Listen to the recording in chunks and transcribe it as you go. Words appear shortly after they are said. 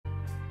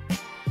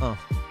Uh.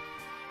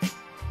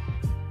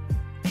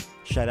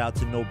 Shout out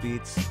to No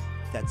Beats.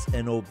 That's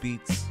NO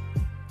Beats.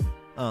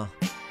 1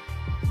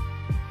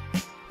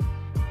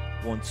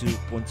 2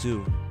 1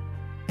 2.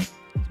 Do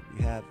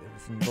we have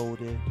everything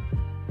loaded?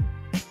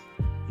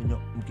 You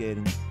know I'm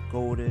getting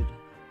goaded.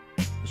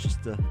 It's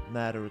just a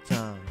matter of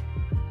time.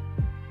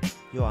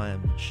 Yo, I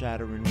am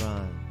shattering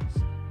rhymes.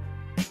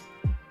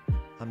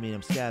 I mean,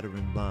 I'm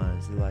scattering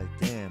lines. They're like,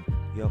 damn,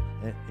 yo,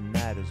 it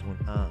matters when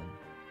I'm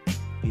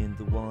being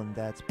the one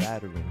that's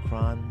battering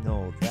crime.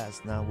 No,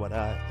 that's not what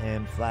I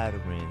am.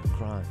 Flattering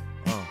crime.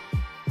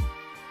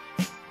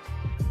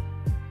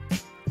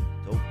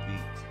 Dope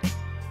beat.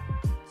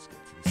 Let's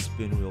get to the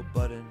spin wheel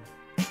button.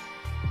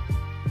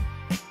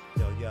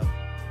 Yo.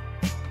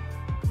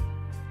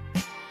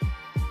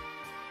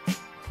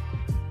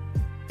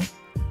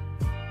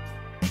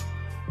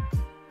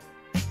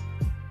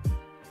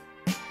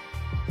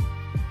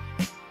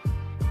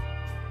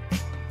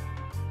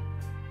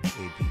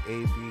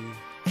 AB.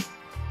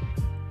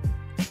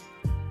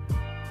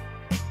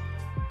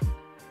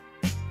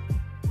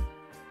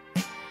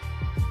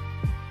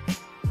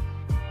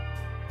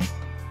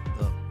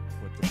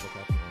 What the fuck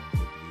happened?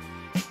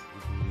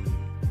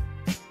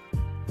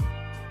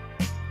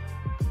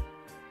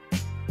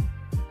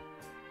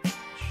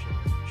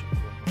 Check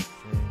one more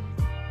thing.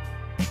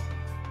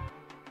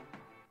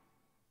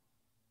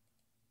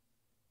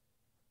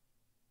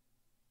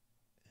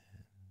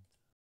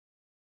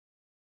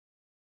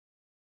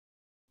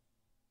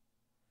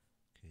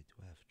 Okay, do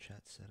I have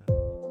chat set up?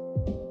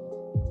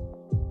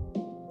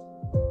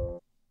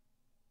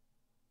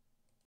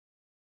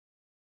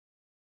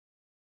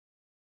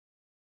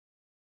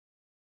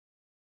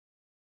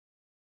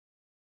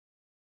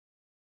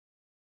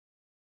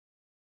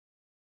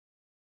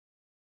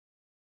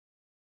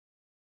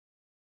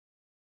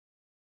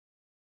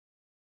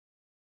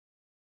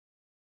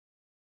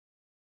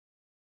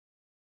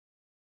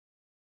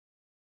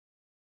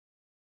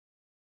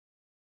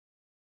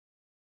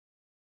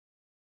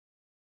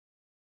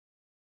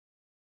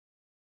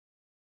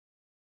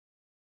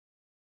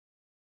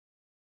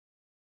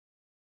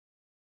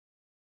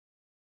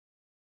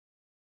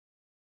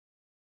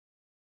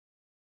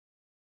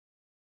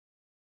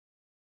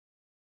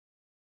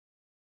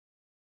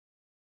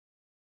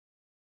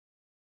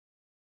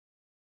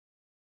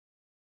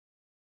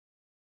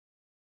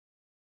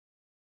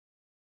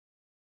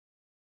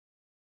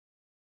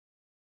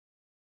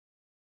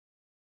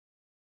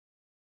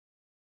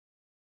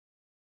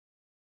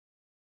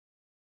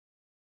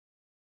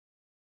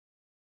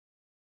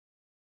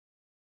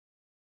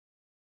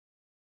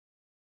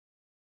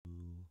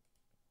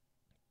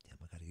 Damn,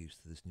 I gotta get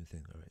used to this new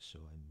thing. Alright, so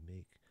I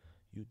make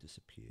you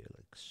disappear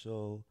like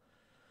so.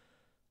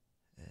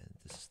 And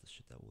this is the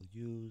shit that we'll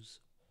use.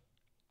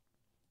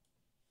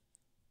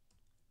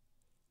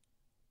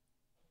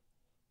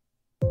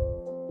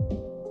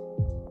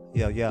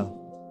 Yo.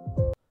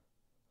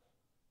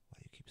 Why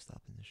you keep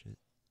stopping this shit?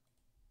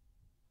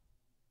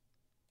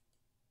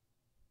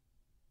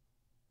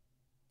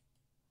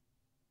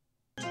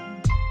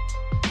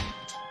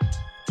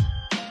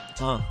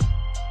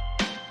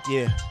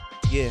 Yeah,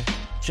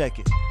 check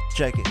it,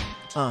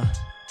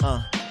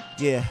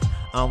 yeah,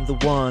 I'm the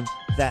one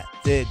that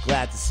they're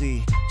glad to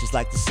see, just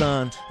like the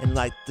sun and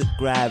like the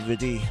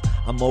gravity.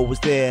 I'm always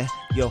there,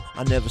 yo,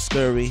 I never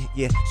scurry,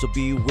 yeah, so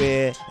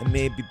beware and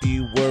maybe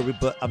be worried,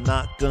 but I'm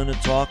not gonna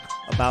talk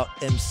about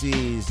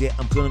MCs, yeah,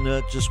 I'm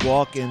gonna just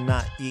walk and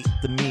not eat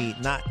the meat,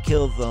 not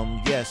kill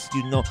them, yes,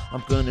 you know,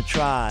 I'm gonna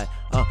try,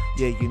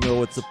 yeah, you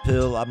know it's a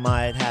pill, I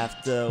might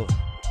have to.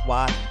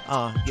 Why?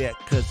 Yeah,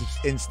 cause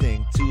it's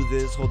instinct to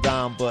this, hold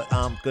on, but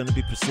I'm gonna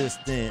be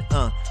persistent,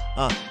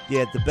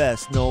 yeah, the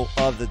best, no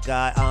other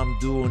guy, I'm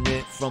doing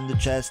it from the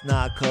chest,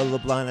 not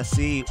colorblind, I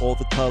see all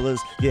the colors,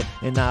 yeah,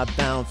 and I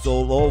bounce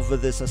all over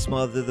this, I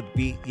smother the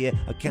beat, yeah,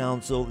 a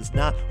counsel is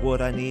not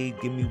what I need,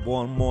 give me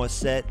one more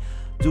set,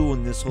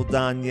 doing this, hold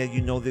on, yeah,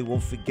 you know they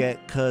won't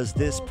forget, cause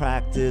this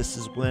practice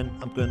is when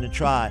I'm gonna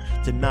try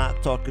to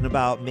not talking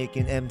about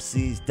making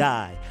MCs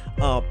die,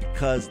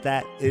 because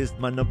that is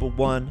my number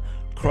one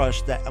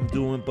crush that I'm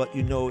doing, but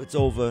you know it's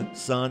over,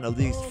 son, at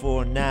least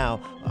for now.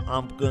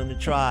 I'm gonna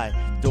try,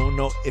 don't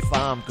know if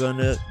I'm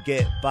gonna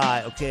get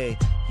by, okay,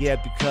 yeah,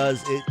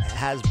 because it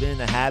has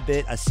been a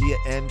habit. I see an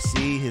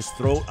MC, his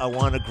throat, I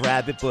wanna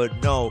grab it, but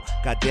no,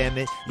 god damn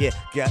it, yeah,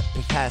 get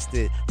past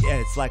it, yeah,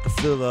 it's like a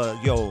filler,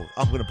 yo,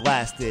 I'm gonna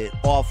blast it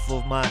off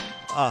of my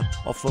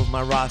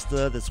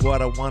roster, that's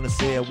what I wanna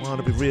say, I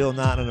wanna be real,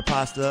 not an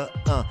imposter,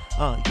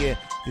 yeah,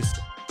 this,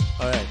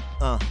 alright,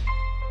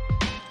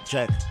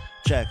 check,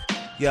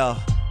 yo,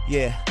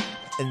 yeah,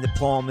 and the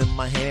palm in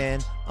my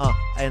hand,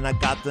 and I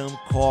got them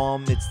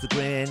calm, it's the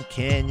Grand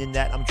Canyon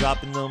that I'm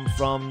dropping them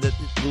from the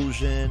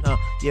illusion,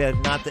 yeah,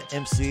 not the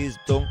MCs,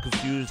 don't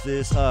confuse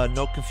this,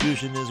 no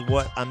confusion is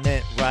what I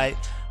meant, right,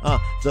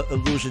 the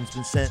illusion's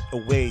been sent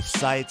away,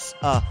 sights,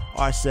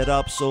 are set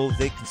up so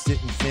they can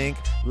sit and think,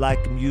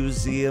 like a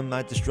museum,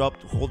 I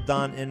disrupt, hold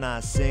on and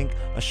I sink,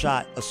 a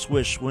shot, a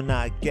swish when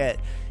I get,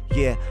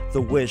 yeah,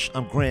 the wish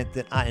I'm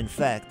granted, I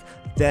infect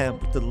them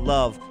with the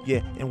love,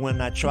 yeah, and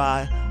when I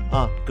try,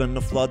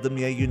 gonna flood them,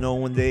 yeah, you know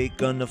when they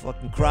gonna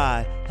fucking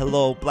cry.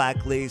 Hello,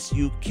 Black Lace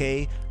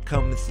UK,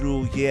 coming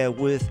through, yeah,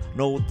 with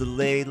no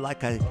delay.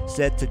 Like I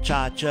said to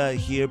Cha-Cha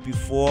here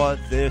before,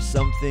 there's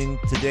something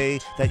today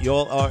that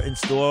y'all are in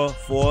store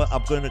for.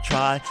 I'm gonna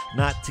try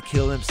not to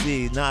kill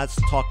MC, not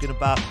talking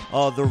about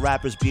all the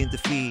rappers being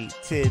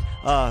defeated.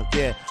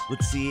 Yeah,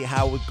 let's see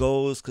how it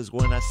goes, cause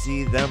when I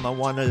see them, I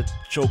wanna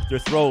choke their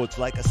throats,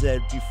 like I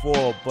said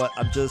before, but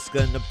I'm just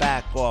gonna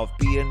back off,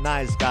 be a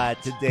nice guy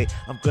today.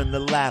 I'm gonna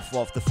laugh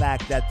off the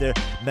fact that they're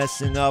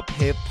messing up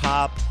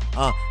hip-hop.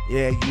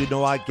 Yeah, you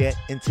know I get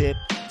in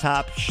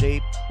tip-top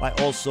shape while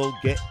also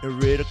getting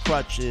rid of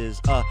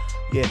crutches.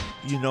 Yeah,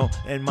 you know,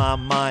 and my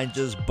mind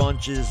just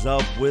bunches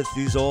up with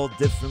these all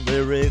different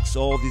lyrics,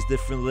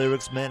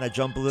 man, I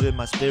jumble it in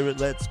my spirit,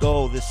 let's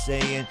go, this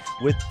saying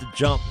with the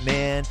jump,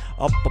 man,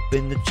 up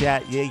in the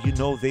chat, yeah, you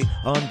know they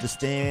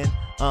understand,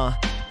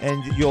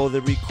 and yo, they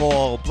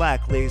recall,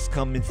 Black Lace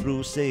coming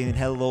through, saying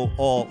hello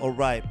all,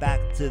 alright, back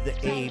to the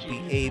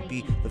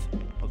AB,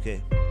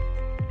 okay,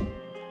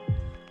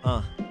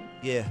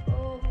 yeah,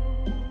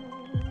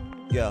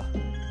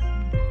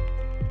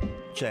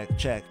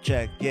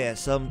 check, yeah,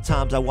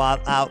 sometimes I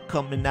wild out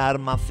coming out of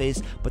my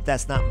face, but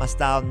that's not my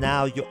style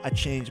now, yo, I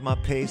change my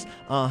pace,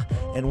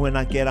 and when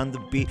I get on the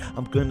beat,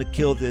 I'm gonna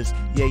kill this,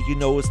 yeah, you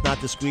know it's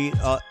not discreet,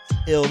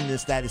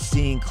 illness that is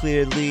seen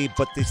clearly,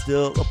 but they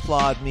still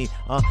applaud me,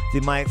 they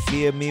might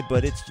fear me,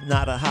 but it's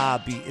not a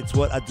hobby, it's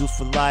what I do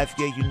for life,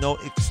 yeah, you know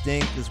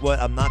extinct is what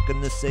I'm not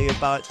gonna say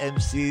about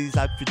MCs,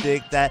 I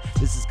predict that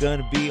this is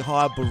gonna be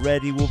hard, but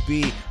ready will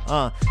be,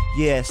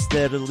 yeah,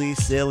 steadily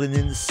sailing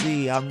in the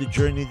sea, I'm the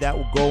journey that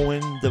will go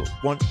in, the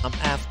one I'm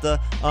after,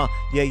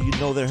 yeah, you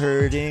know they're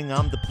hurting,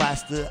 I'm the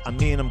plaster, I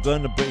mean I'm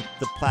gonna break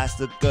the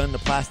plaster, gonna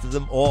plaster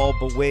them all,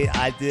 but wait,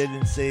 I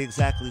didn't say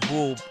exactly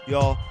who,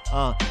 y'all,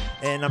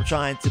 and I'm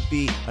trying to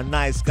be a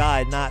nice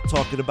guy, not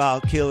talking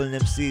about killing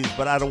MCs,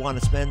 but I don't want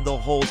to spend the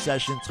whole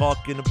session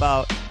talking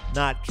about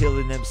not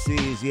killing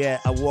MCs, yeah,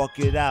 I walk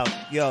it out,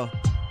 yo,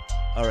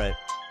 alright,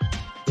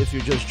 if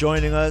you're just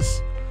joining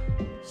us,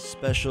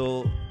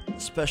 special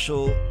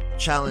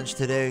challenge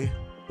today,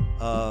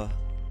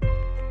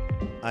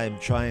 I am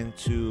trying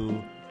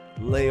to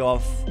lay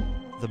off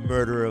the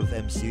murder of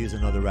MCs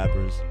and other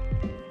rappers,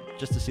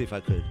 just to see if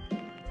I could.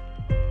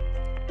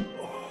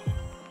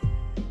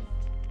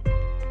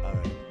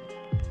 Alright.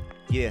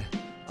 Yeah.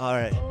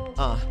 Alright.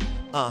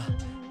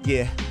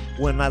 Yeah.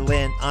 When I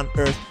land on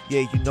earth,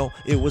 yeah, you know,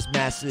 it was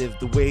massive.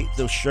 The way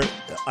the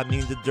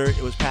dirt,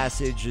 it was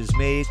passage is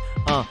made.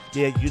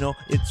 Yeah, you know,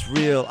 it's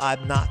real.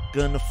 I'm not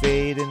gonna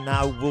fade, and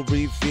I will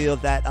reveal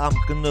that I'm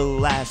gonna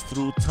last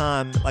through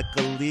time like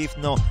a leaf.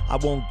 No, I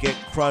won't get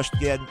crushed,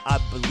 yeah, I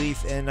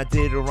believe. And I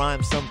did a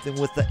rhyme, something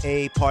with the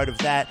A part of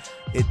that.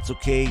 It's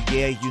okay,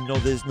 yeah, you know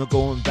there's no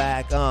going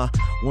back.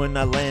 When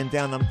I land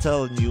down, I'm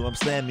telling you, I'm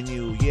slamming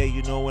you. Yeah,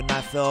 you know when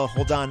I fell,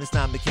 hold on, it's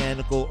not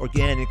mechanical,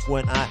 organic.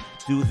 When I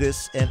do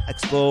this and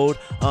explode,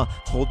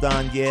 hold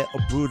on, yeah, a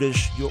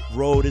brutish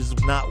road is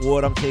not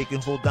what I'm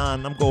taking. Hold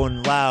on, I'm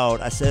going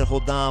loud. I said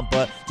hold on,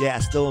 but yeah, I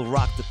still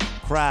rock the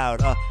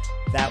crowd.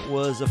 That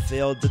was a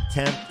failed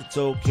attempt. It's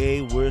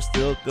okay, we're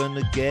still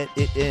gonna get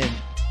it in.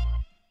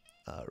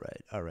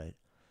 All right.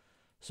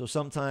 So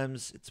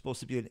sometimes it's supposed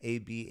to be an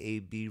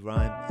A-B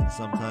rhyme, and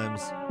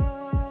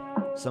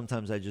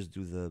sometimes I just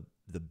do the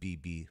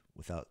BB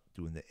without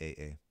doing the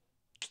AA.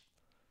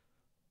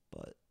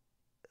 But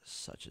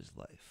such is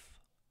life.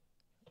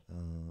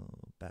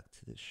 Back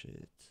to this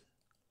shit.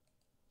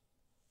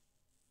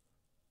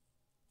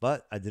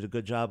 But I did a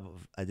good job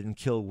of, I didn't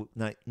kill,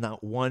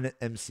 not one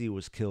MC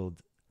was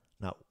killed,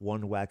 not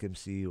one whack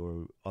MC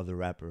or other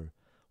rapper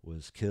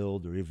was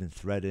killed or even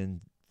threatened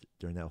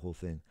during that whole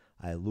thing.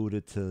 I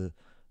alluded to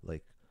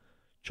like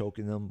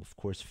choking them, of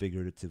course,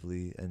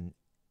 figuratively, and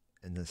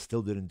I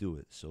still didn't do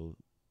it. So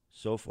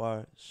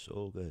far,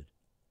 so good.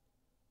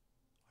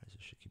 Why does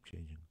this shit keep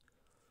changing?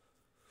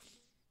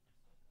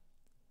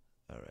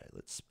 All right,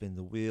 let's spin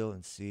the wheel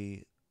and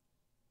see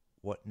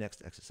what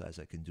next exercise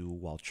I can do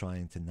while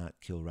trying to not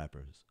kill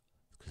rappers.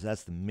 Because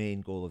that's the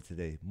main goal of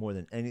today. More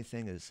than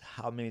anything is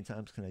how many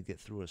times can I get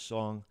through a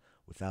song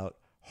without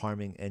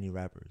harming any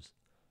rappers.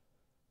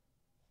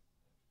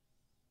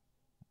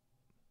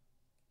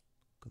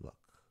 Good luck.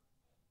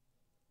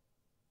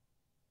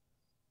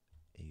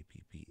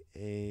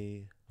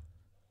 APPA.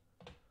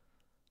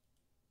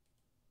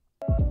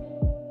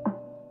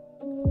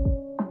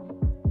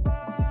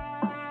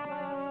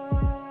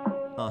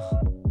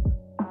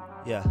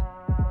 Yeah.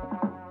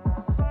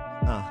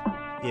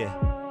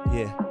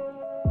 Yeah.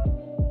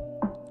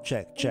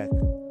 Check.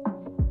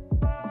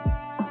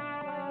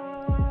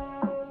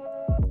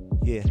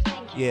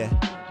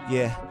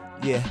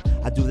 Yeah.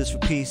 I do this for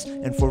peace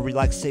and for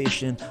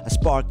relaxation. I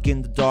spark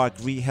in the dark,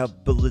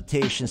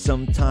 rehabilitation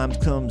sometimes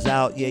comes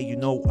out. Yeah, you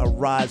know I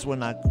rise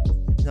when I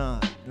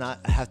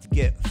have to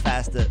get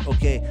faster.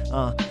 Okay,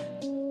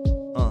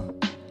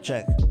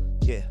 check.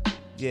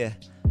 Yeah.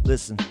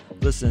 Listen,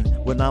 Listen,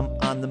 when I'm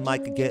on the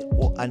mic, I get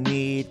what I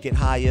need. Get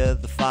higher,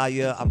 the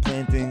fire. I'm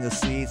planting a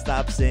seed.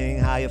 Stop saying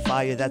higher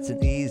fire. That's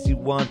an easy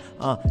one.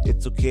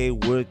 It's okay.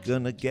 We're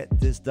gonna get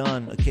this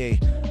done. Okay.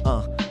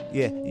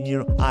 Yeah, you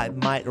know, I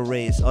might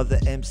erase other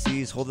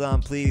MCs. Hold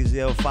on, please.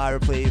 Yo,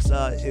 fireplace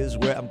is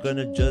where I'm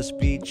gonna just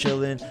be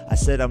chilling. I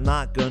said I'm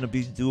not gonna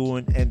be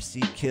doing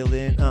MC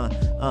killing.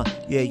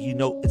 Yeah, you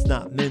know, it's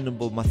not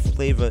minimal. My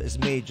flavor is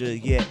major,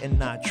 yeah, and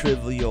not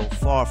trivial.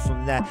 Far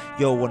from that.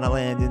 Yo, when I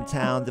land in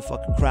town, the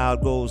fucking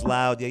crowd goes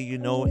loud. Yeah, you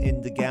know,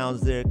 in the gowns,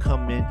 they're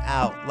coming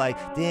out like,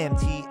 damn,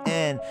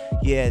 TN.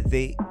 Yeah,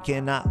 they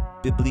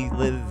cannot be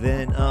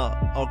living.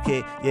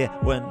 Okay, yeah,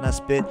 when I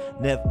spit,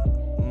 never.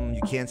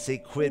 You can't say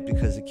quit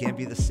because it can't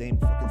be the same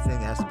fucking thing.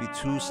 It has to be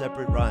two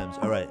separate rhymes.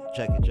 All right,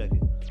 check it.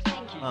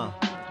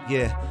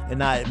 Yeah,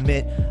 and I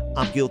admit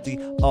I'm guilty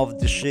of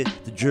the shit.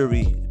 The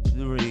jury,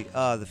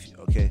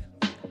 okay,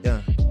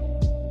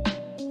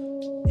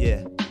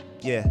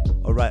 yeah.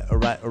 All right.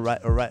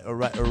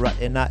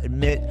 And I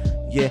admit,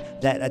 yeah,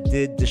 that I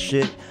did the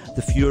shit.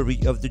 The fury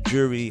of the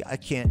jury, I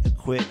can't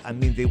acquit. I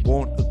mean, they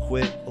won't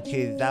acquit.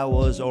 Okay, that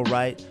was all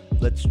right.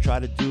 Let's try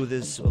to do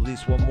this at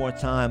least one more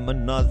time.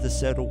 Another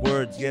set of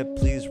words, yeah,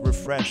 please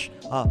refresh.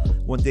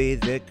 One day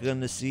they're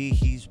gonna see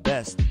he's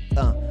best.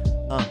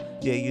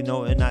 Yeah, you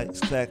know, and I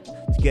expect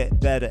to get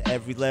better.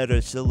 Every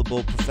letter,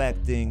 syllable,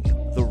 perfecting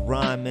the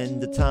rhyme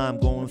and the time,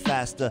 going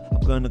faster.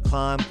 I'm gonna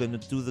climb, gonna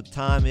do the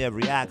time.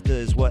 Every actor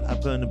is what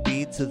I'm gonna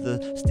be to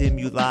the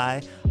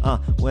stimuli.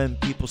 When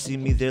people see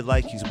me, they're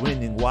like, he's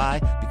winning. Why?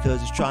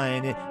 Because he's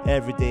trying it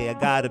every day. I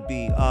gotta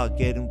be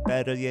getting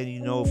better. Yeah,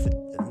 you know,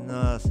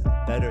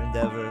 better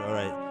endeavor. All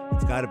right,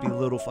 it's gotta be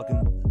little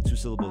fucking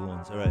two-syllable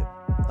ones. All right.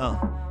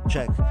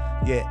 Check.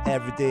 Yeah,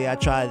 every day I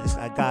try this.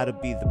 I gotta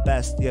be the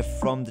best. Yeah,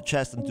 from the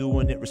chest, I'm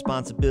doing it.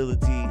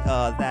 Responsibility.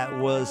 That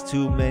was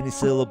too many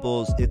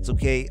syllables. It's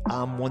okay.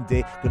 I'm one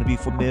day gonna be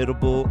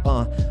formidable.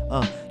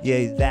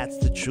 Yeah, that's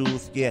the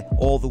truth. Yeah,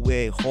 all the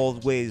way,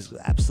 always,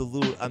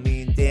 absolute. I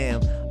mean,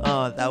 damn.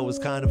 That was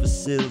kind of a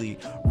silly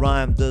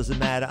rhyme. Doesn't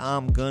matter.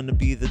 I'm gonna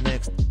be the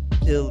next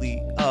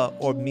illy,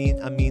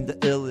 I mean the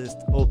illest.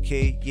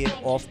 Okay, yeah,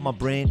 off my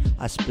brain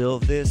I spill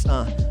this,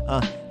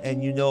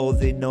 and you know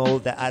they know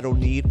that I don't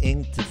need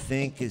ink to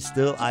think, it's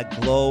still I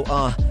glow,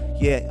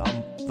 yeah,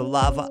 the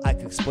lava I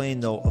can explain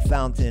though, a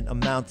fountain, a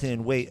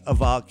mountain, wait, a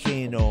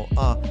volcano,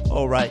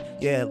 alright,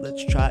 yeah,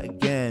 let's try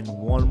again,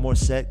 one more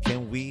set,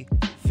 can we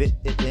fit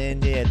it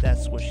in? Yeah,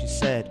 that's what she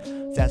said,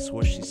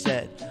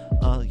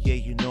 yeah,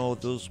 you know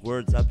those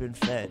words I've been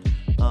fed,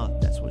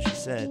 that's what she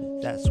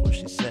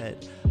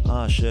said,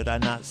 should I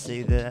not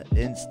say that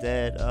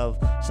instead of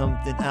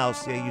something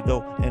else? Yeah, you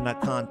know, and I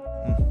can't,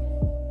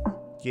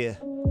 yeah,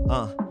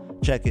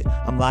 check it.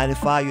 I'm lighting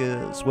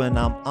fires when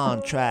I'm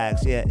on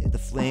tracks. Yeah, the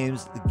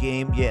flames, the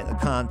game, yeah, the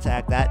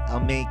contact that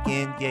I'm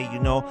making. Yeah, you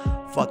know,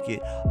 fuck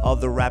it.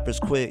 Other rappers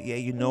quit. Yeah,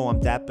 you know I'm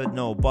dapper.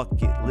 No,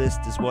 bucket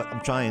list is what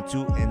I'm trying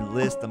to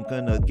enlist. I'm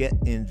gonna get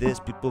in this.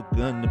 People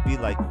gonna be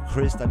like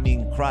Christ.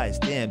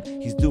 Damn,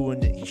 he's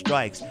doing it. He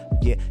strikes.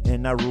 Yeah,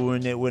 and I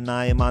ruin it when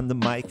I am on the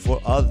mic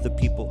for other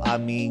people. I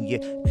mean, yeah,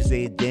 cause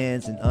they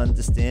dance and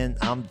understand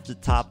I'm the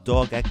top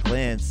dog at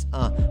glance.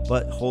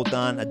 But hold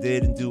on, I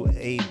didn't do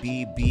A,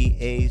 B, B,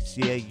 A.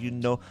 Yeah, you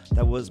know,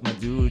 that was my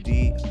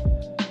duty.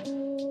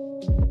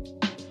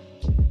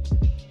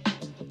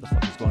 What the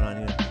fuck is going on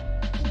here?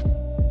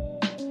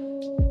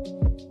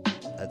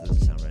 That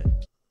doesn't sound right.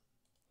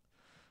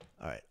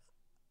 Alright.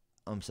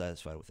 I'm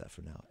satisfied with that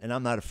for now. And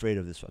I'm not afraid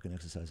of this fucking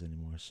exercise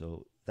anymore,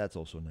 so that's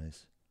also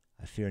nice.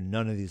 I fear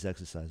none of these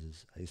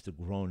exercises. I used to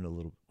groan a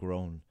little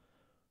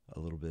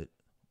bit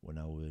when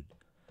I would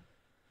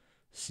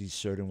see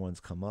certain ones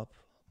come up,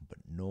 but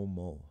no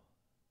more.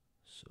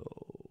 So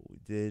we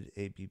did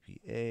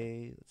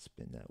ABPA. Let's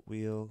spin that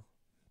wheel.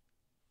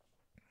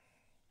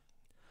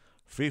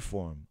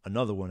 Freeform,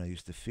 another one I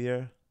used to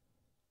fear.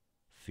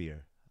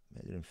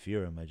 I didn't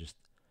fear them. I just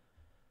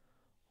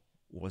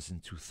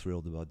wasn't too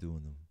thrilled about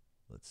doing them,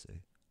 let's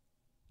say.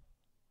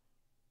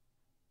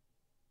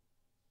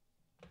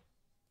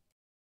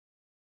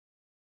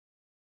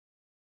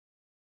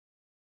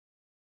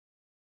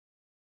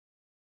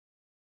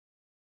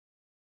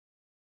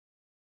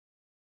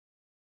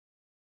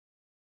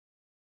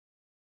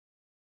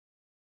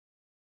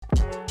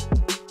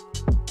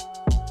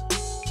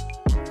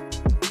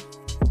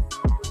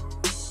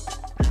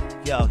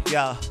 Yo,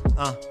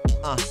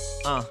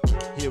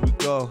 here we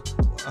go,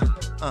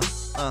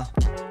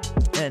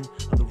 and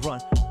on the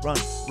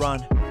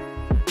run,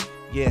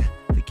 yeah,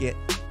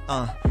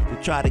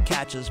 they try to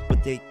catch us,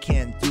 but they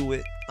can't do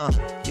it,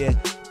 yeah,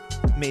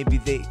 maybe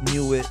they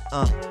knew it,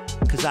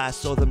 cause I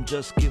saw them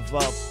just give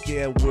up,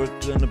 yeah, we're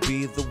gonna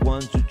be the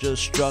ones who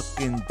just struck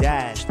and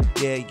dashed,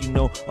 yeah, you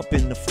know, up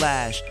in the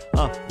flash,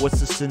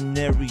 what's the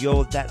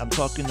scenario that I'm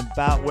talking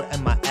about, where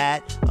am I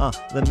at,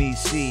 let me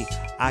see,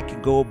 I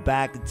can go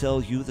back and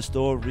tell you the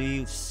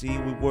story, see,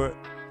 we were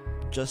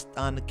just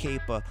on the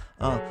caper.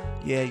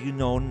 Yeah, you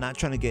know, not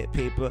trying to get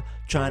paper,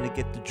 trying to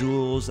get the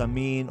jewels, I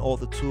mean all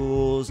the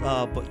tools,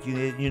 but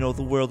you know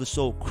the world is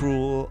so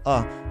cruel.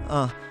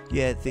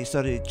 Yeah, they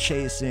started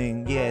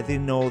chasing, yeah, they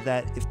know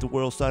that if the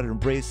world started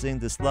embracing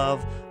this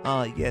love,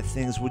 yeah,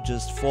 things would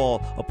just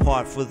fall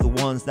apart for the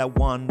ones that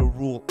wanted to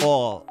rule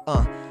all.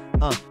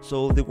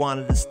 So they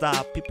wanted to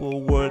stop.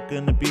 People were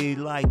gonna be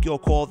like, yo,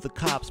 call the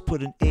cops,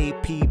 put an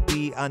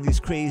APB on these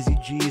crazy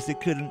G's. They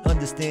couldn't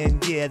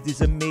understand, yeah, these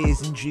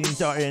amazing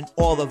genes are in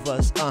all of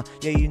us.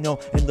 Yeah, you know,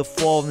 and the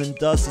falling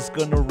dust is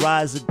gonna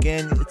rise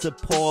again. It's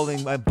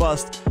appalling. I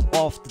bust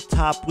off the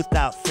top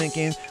without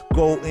thinking,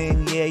 go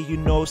in, yeah, you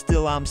know,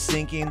 still I'm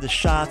sinking. The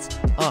shots,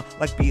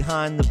 like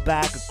behind the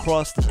back,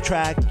 across the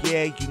track,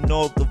 yeah, you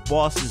know the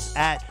boss is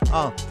at,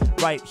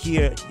 right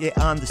here, yeah,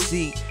 on the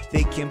seat.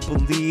 They can't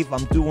believe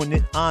I'm doing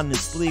it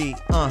honestly.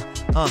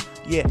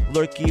 Yeah,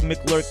 Lurky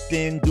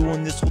McLurkton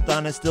doing this. Hold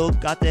on, I still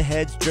got the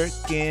heads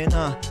jerking.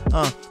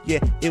 Yeah,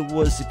 it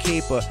was a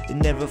caper. It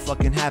never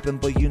fucking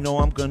happened, but you know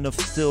I'm gonna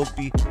still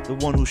be the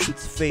one who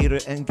shoots the fader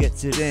and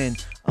gets it in.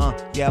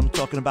 Yeah, I'm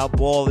talking about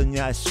balling,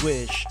 yeah, I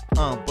swish.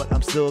 But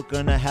I'm still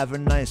gonna have a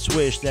nice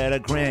swish that I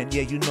grant.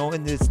 Yeah, you know,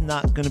 and it's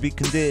not gonna be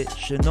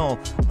conditional.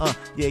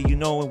 Yeah, you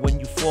know, and when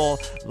you fall,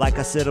 like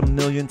I said a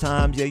million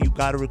times, yeah, you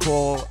gotta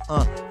recall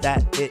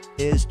that it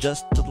is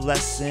just a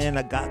lesson.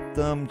 I got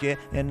them, yeah,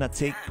 and I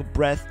take a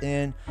breath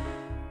in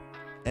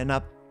and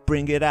I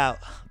bring it out.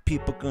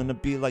 People gonna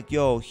be like,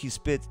 yo, he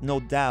spits, no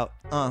doubt.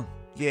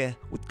 Yeah,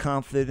 with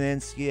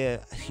confidence,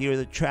 yeah, hear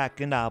the track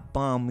and I'll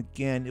bomb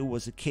again. It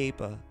was a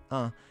caper,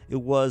 it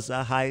was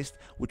a heist.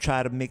 We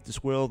try to make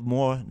this world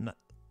more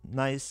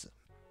nice,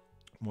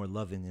 more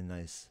loving and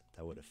nice.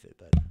 That would have fit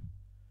better.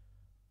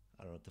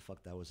 I don't know what the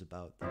fuck that was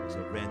about. That was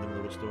a random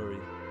little story.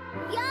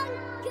 Young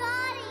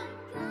Gotti.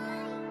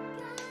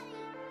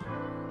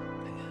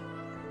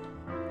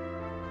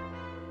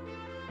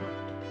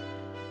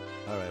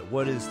 Alright,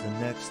 what is the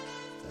next?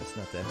 That's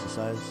not the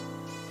exercise.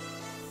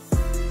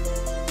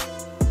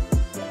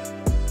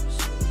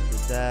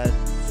 So that,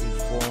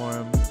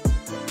 reform.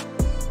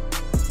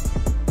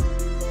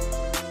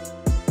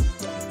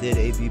 Did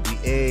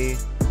ABBA.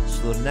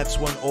 So the next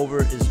one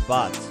over is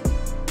bot.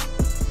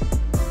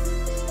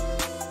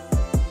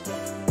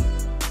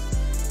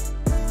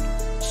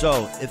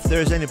 So if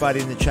there's anybody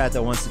in the chat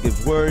that wants to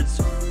give words,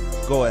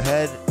 go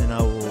ahead and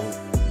I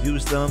will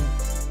use them.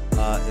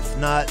 If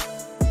not,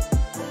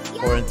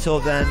 or until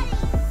then,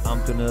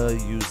 I'm gonna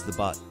use the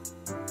bot.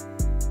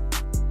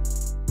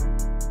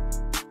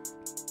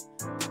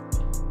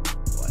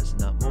 Why is it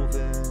not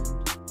moving?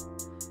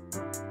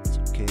 It's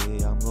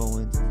okay, I'm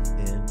going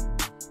in.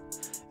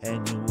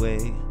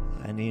 Anyway,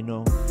 I need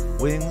no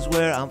wings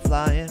where I'm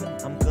flying.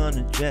 I'm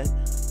gonna jet.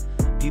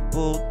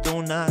 People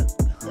do not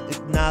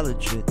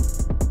acknowledge it,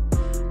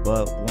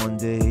 but one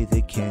day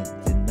they can't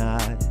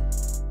deny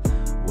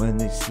when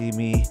they see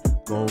me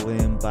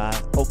going by.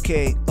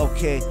 Okay,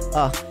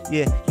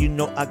 yeah, you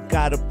know I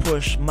gotta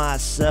push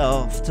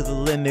myself to the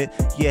limit.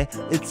 Yeah,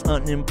 it's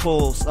an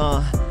impulse,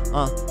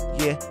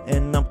 yeah,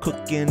 and I'm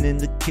cooking in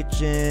the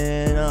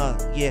kitchen.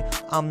 Yeah,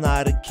 I'm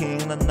not a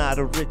king, I'm not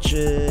a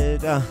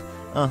Richard.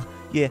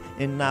 Yeah,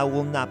 and I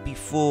will not be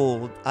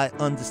fooled. I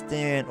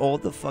understand all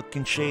the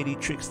fucking shady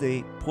tricks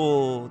they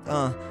pulled.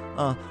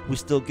 We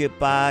still get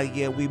by,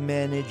 yeah, we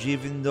manage,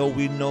 even though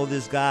we know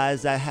there's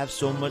guys that have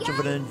so much of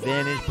an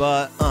advantage.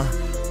 But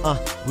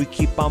we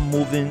keep on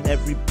moving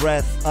every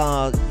breath.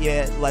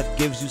 Yeah, life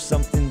gives you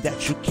something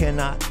that you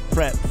cannot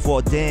prep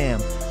for.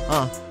 Damn.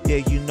 Yeah,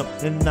 you know,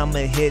 and I'ma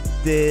hit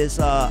this.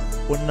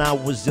 When I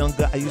was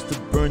younger, I used to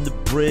burn the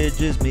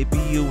bridges. Maybe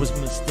it was a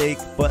mistake,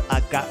 but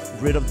I got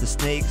rid of the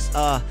snakes.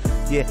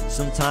 Yeah,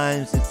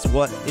 sometimes it's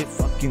what it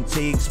fucking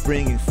takes,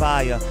 bringing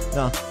fire.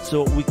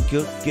 So we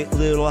could get a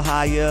little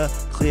higher,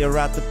 clear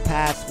out the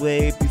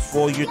pathway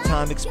before your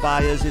time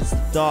expires. It's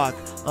dark,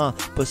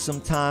 but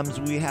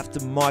sometimes we have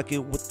to mark it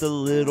with a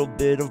little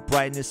bit of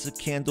brightness. A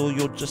candle,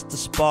 you're just a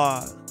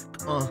spark.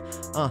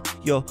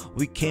 Yo,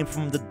 we came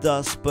from the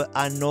dust, but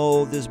I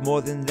know there's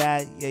more than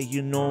that. Yeah,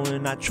 you know,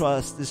 and I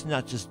trust it's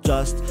not just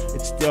dust,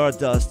 it's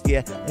stardust.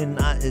 Yeah, and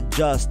I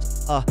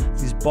adjust.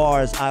 These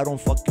bars, I don't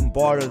fucking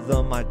barter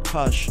them, I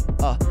crush.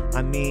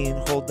 I mean,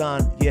 hold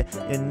on, yeah,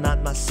 and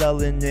I'm not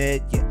selling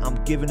it. Yeah, I'm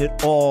giving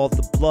it all,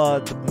 the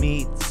blood, the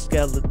meat, the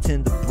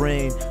skeleton, the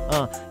brain.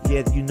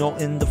 Yeah, you know,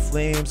 in the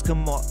flames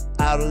come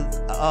out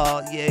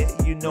of, yeah,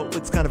 you know,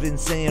 it's kind of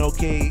insane.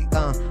 Okay,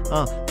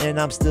 and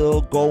I'm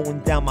still going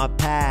down my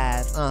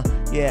path.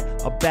 Yeah,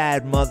 a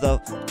bad mother,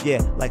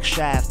 yeah, like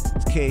Shaft.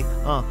 Okay,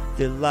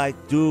 they're like,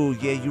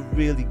 dude, yeah, you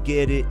really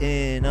get it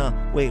in.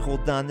 Wait,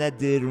 hold on, that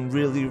didn't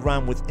really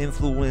rhyme with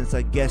influence.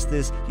 I guess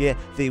this, yeah,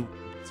 they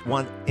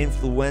want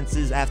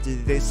influences after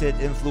they said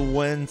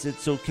influence.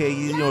 It's okay,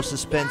 you know,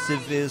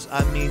 suspensive is,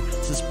 I mean,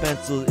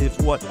 suspenseful.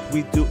 If what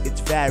we do,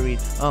 it's varied.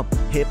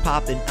 Hip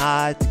hop and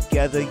I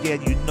together, yeah,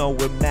 you know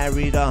we're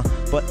married.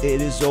 But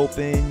it is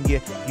open,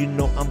 yeah, you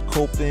know I'm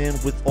coping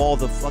with all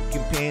the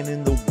fucking pain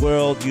in the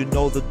world. You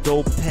know the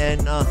dope pen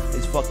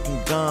is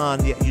fucking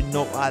gone. Yeah, you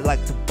know I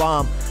like to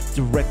bomb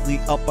directly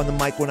up on the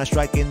mic when I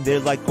strike in. They're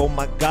like, oh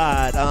my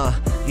god,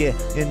 yeah,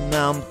 and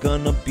I'm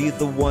gonna be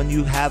the one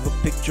you have a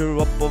picture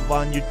up of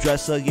on your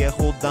dresser. Yeah,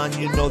 hold on,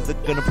 you know they're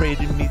gonna pray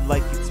to me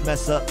like it's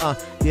Mesa.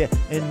 Yeah,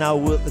 and I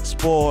will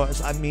explore.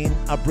 I mean,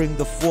 I bring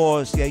the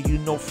force. Yeah, you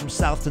know, from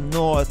south to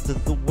north, to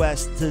the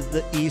west, to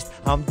the east,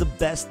 I'm the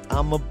best,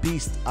 I'm a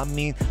beast. I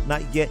mean,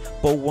 not yet,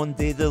 but one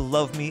day they'll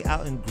love me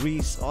out in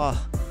Greece. Alright,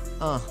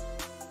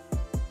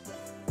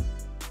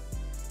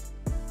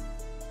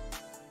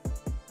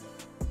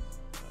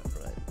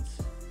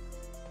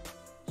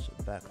 so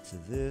back to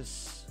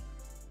this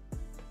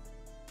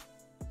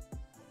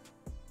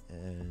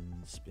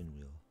and spin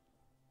wheel.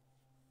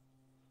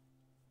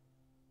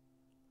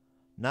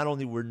 Not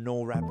only were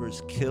no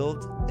rappers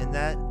killed in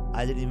that,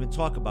 I didn't even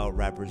talk about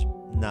rappers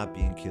not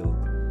being killed.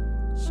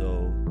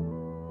 So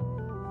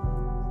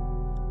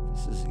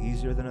this is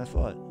easier than I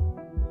thought.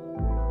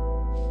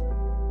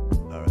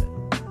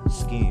 Alright,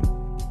 scheme.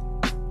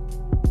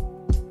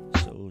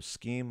 So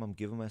scheme, I'm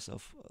giving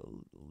myself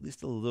at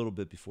least a little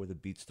bit before the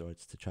beat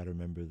starts to try to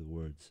remember the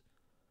words.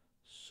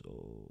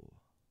 So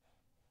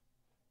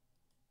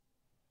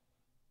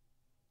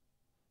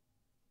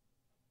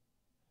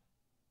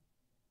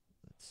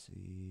let's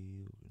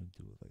see, we're gonna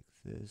do it like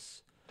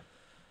this.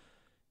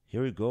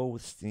 Here we go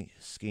with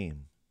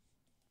scheme.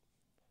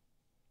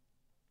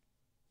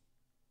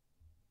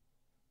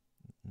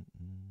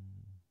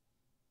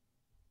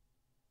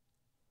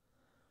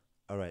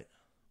 All right.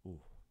 Ooh,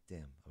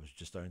 damn. I was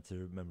just starting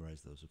to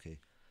memorize those. Okay.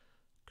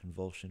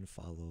 Convulsion,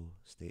 follow,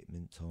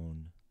 statement,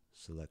 tone,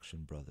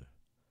 selection, brother.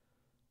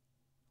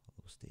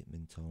 Follow,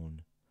 statement,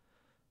 tone.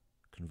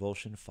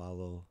 Convulsion,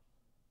 follow.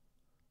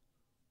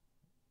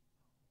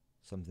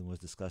 Something was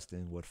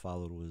disgusting. What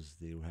followed was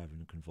they were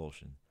having a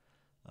convulsion.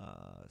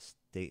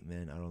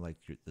 Statement, I don't like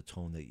the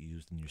tone that you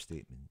used in your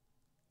statement.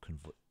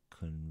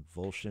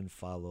 Convulsion,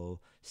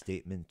 follow,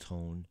 statement,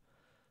 tone.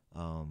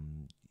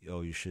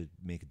 Oh, you should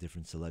make a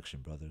different selection,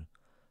 brother.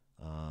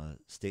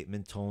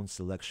 Statement, tone,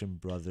 selection,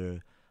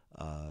 brother.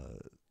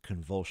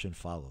 Convulsion,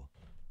 follow.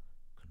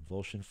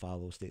 Convulsion,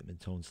 follow, statement,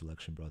 tone,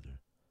 selection, brother.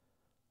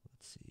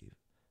 Let's see.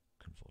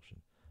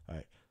 Convulsion. All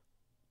right.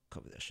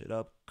 Cover that shit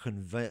up.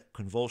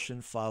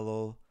 Convulsion,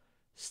 follow,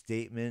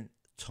 statement,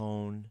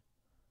 tone,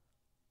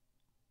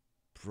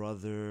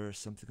 brother.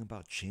 Something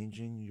about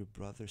changing your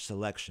brother.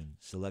 Selection,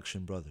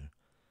 brother.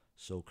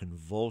 So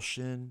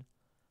convulsion,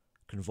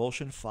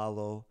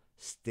 follow,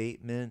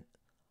 statement,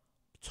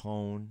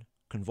 tone.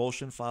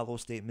 Convulsion, follow,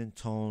 statement,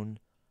 tone,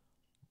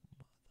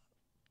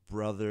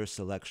 brother,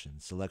 selection,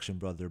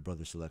 brother,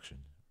 selection,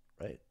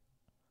 right?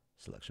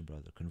 Selection,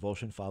 brother.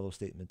 Convulsion, follow,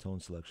 statement, tone,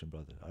 selection,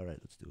 brother. All right,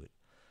 let's do it.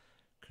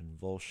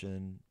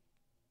 Convulsion,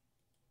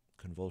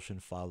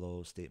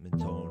 follow, statement,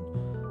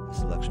 tone,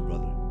 selection,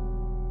 brother.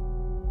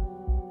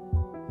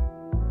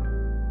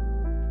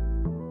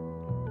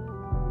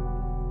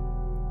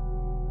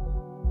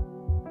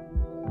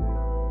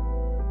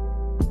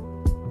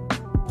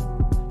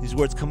 These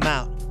words come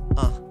out,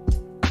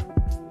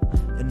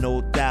 and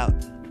no doubt,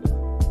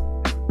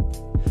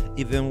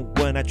 even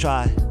when I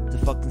try to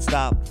fucking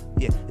stop,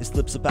 yeah, it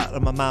slips up out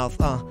of my mouth,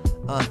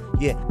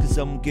 yeah, cause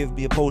someone give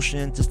me a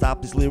potion to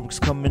stop these lyrics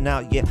coming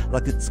out, yeah,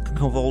 like it's a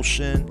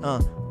convulsion,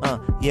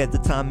 yeah, the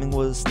timing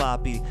was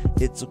sloppy,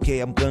 it's okay,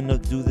 I'm gonna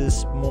do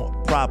this more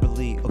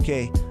properly,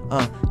 okay,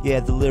 yeah,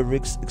 the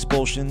lyrics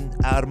expulsion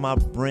out of my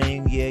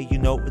brain, yeah, you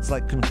know, it's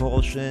like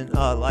convulsion,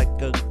 like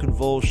a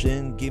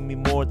convulsion, give me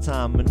more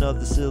time,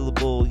 another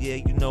syllable, yeah,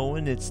 you know,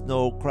 and it's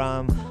no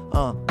crime,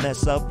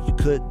 mess up, you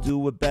could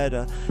do it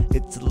better,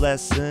 it's a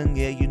lesson,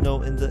 yeah, you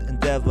know, in the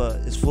endeavor,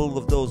 it's full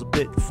of those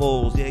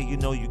pitfalls, yeah, you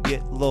know, you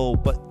get low,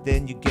 but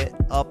then you get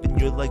up and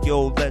you're like,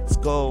 yo, let's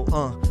go,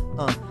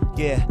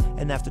 yeah,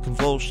 and after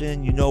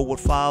convulsion, you know what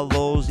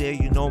follows, yeah,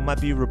 you know,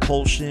 might be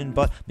repulsion,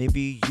 but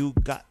maybe you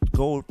got to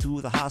go to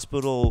the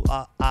hospital,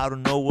 I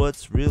don't know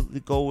what's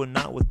really going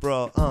on with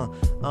bro,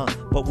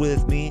 but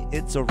with me,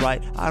 it's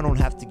alright, I don't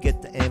have to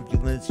get the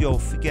ambulance, yo,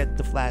 forget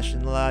the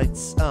flashing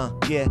lights,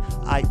 yeah,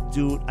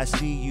 I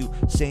see you,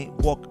 Saint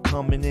Walker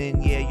coming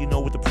in, yeah, you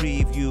know, with the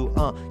preview,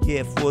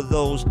 yeah, for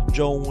those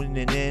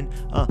joining in,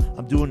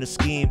 I'm doing a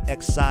scheme,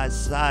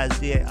 exercise,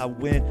 yeah, I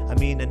win, I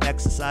mean an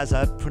exercise,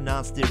 I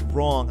pronounced it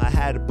wrong, I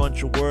had a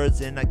bunch of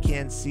words and I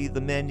can't see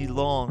them any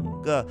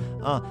longer,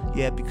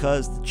 yeah,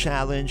 because the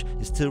challenge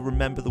is to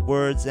remember the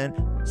words and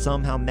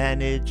somehow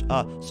manage,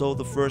 so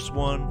the first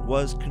one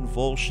was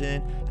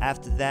convulsion,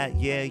 after that,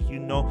 yeah, you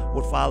know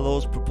what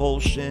follows,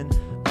 propulsion,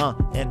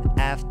 and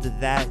after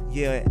that,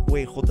 yeah,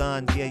 wait, hold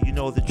on, yeah, you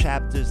know the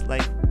chapters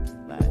like,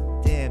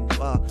 damn,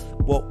 man,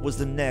 what was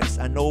the next?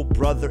 I know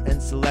Brother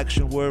and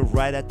Selection were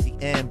right at the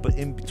end, but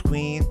in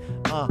between,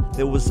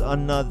 there was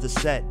another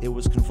set. It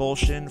was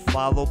Convulsion,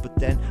 Follow, but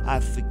then I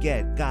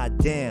forget. God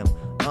damn.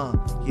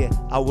 Yeah,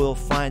 I will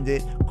find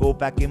it. Go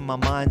back in my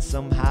mind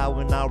somehow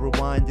and I'll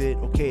rewind it.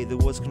 Okay, there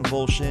was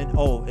Convulsion.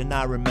 Oh, and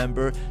I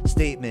remember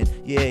Statement.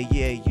 Yeah,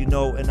 you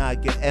know, and I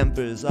get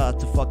embers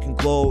to fucking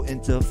glow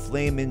into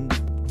flaming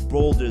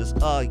boulders.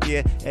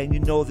 Yeah, and you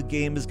know the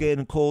game is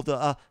getting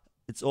colder.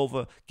 It's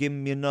over. Give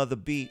me another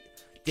beat.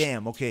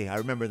 Damn, okay, I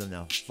remember them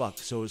now. Fuck.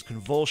 So it was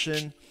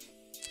Convulsion.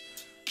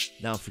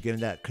 Now I'm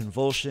forgetting that.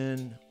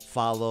 Convulsion,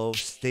 Follow,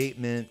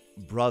 Statement,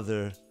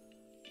 Brother.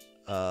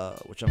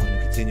 Which I'm going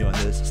to continue on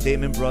this.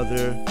 Statement,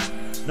 Brother.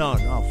 No,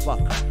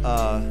 fuck.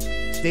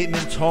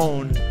 Statement,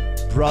 Tone,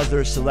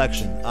 Brother,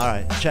 Selection.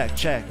 Alright, check.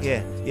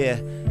 Yeah.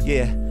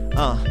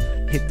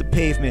 Hit the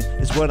pavement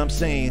is what I'm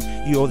saying.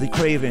 Yo, they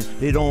craving.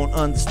 They don't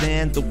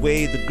understand the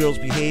way the girls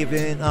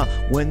behaving.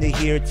 When they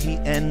hear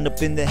TN up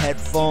in the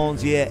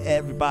headphones, yeah,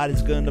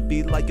 everybody's gonna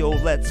be like, yo,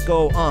 let's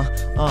go.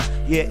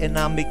 Yeah, and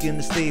I'm making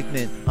a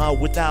statement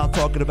without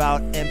talking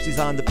about MCs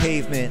on the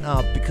pavement.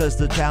 Because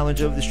the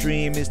challenge of the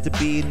stream is to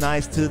be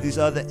nice to these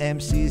other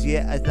MCs.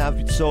 Yeah, and not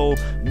be so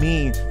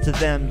mean to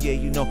them. Yeah,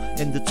 you know,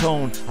 in the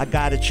tone, I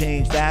gotta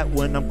change that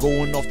when I'm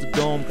going off the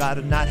dome.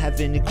 Gotta not have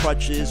any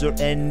crutches or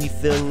any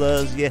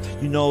fillers. Yeah.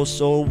 You know,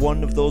 so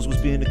one of those was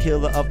being a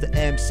killer of the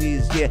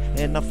MCs, yeah,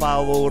 and I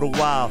followed a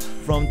while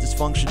from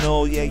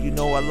dysfunctional, yeah, you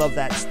know I love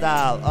that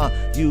style,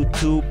 you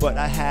too, but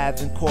I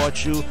haven't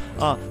caught you,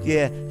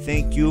 yeah,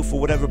 thank you for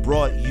whatever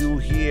brought you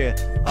here,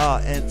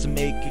 and to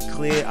make it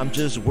clear, I'm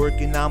just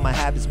working on my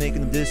habits,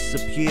 making them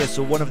disappear.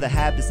 So one of the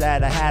habits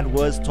that I had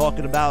was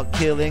talking about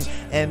killing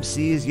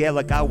MCs, yeah,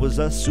 like I was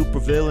a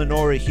supervillain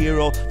or a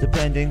hero,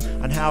 depending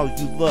on how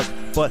you look.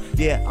 But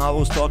yeah, I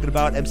was talking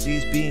about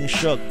MCs being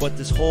shook. But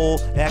this whole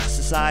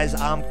exercise,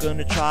 I'm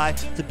gonna try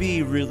to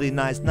be really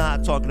nice,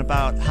 not talking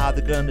about how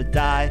they're gonna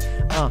die.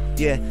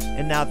 Yeah,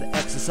 and now the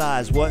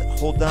exercise, what?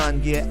 Hold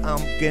on, yeah,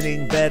 I'm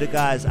getting better,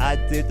 guys. I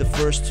did the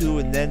first two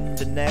and then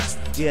the next,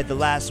 yeah, the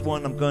last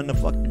one I'm gonna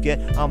fucking get.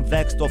 I'm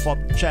vexed off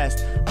the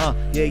chest,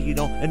 yeah, you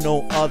know, and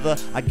no other.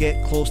 I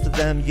get close to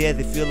them, yeah,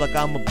 they feel like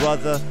I'm a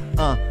brother,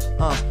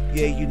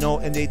 yeah, you know,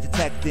 and they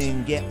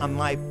detecting, yeah, I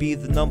might be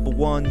the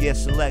 #1, yeah,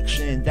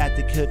 selection that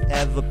they could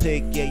ever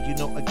pick, yeah, you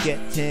know, I get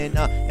 10,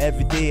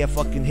 every day I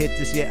fucking hit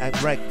this, yeah, I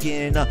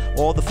reckon,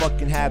 all the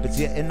fucking habits,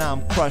 yeah, and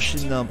I'm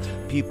crushing them.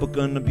 People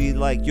gonna be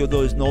like, yo,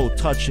 there's no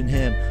touching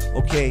him.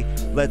 Okay,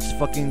 let's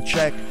fucking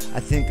check. I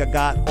think I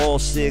got all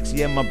 6,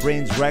 yeah, my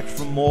brain's wrecked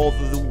from all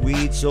of the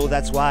weed, so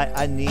that's why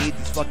I need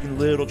these fucking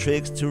little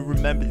tricks to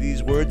remember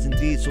these words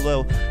indeed.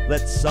 So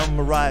let's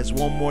summarize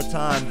one more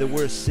time. There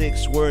were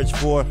 6 words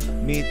for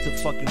me to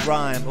fucking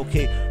rhyme.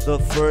 Okay, the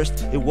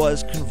first, it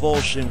was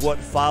convulsion. What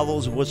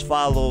follows was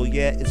follow,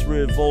 yeah, it's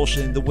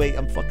revulsion. The way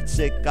I'm fucking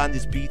sick on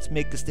these beats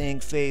make a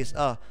staying face,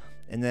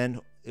 and then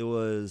it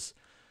was,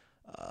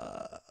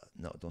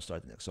 no, don't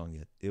start the next song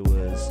yet. It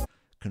was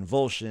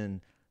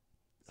convulsion,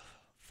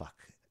 fuck,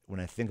 when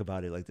I think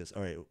about it like this.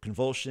 All right,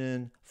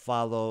 convulsion,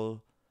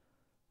 follow,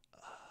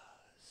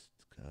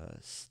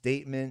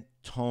 statement,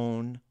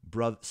 tone,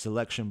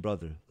 selection,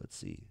 brother. Let's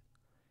see.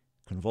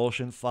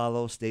 Convulsion,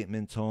 follow,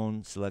 statement,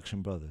 tone,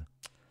 selection, brother.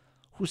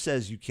 Who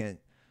says you can't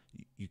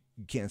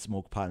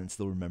smoke pot and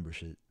still remember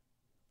shit?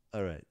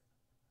 All right.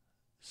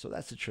 So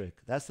that's the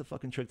trick. That's the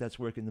fucking trick that's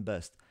working the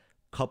best.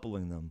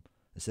 Coupling them.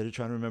 Instead of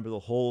trying to remember the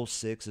whole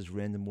 6 as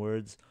random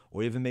words,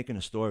 or even making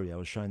a story. I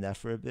was trying that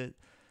for a bit.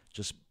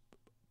 Just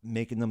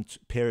making them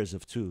pairs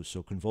of 2.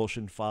 So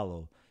convulsion,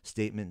 follow,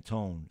 statement,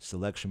 tone,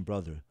 selection,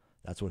 brother.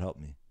 That's what helped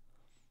me.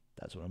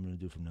 That's what I'm going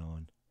to do from now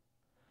on.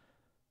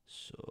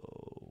 So,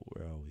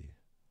 where are we?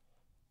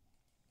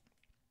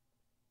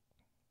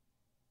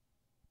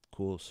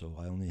 Cool, so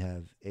I only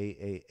have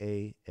A,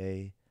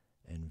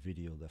 and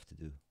video left to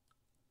do.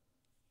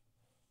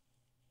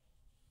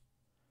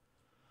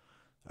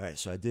 Alright,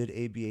 so I did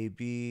A,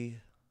 B.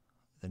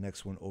 The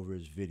next one over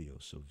is video.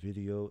 So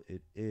video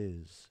it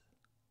is.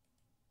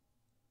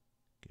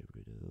 Get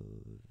rid of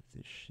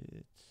this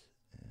shit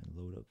and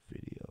load up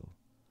video.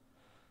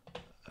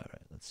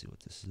 Alright, let's see what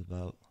this is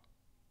about.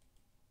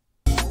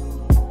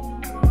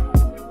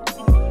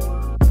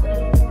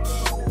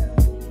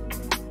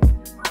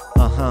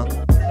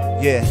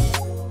 Yeah.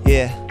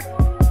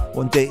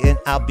 One day and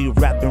I'll be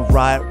rapping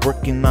right,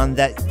 working on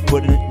that,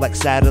 putting it like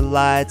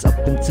satellites up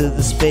into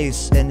the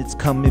space, and it's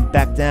coming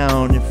back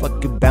down, it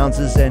fucking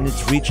bounces and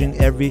it's reaching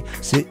every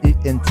city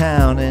and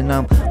town, and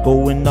I'm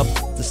going up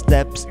the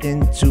steps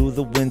into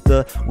the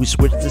winter. We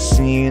switch the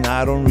scene,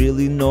 I don't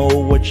really know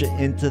what you're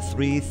into.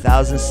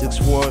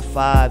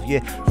 300645, yeah,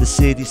 the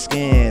city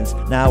scans.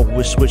 Now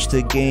we're switched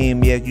to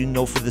game, yeah, you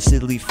know, for the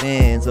silly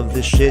fans of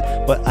this shit,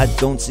 but I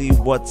don't see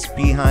what's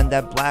behind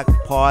that black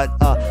part.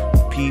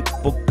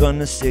 People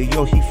gonna say,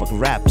 yo, he fucking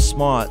rap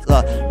smart.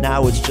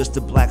 Now it's just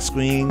a black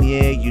screen,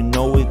 yeah, you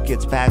know it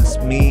gets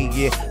past me,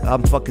 yeah.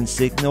 I'm fucking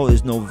sick, no,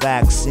 there's no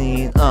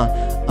vaccine,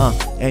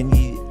 and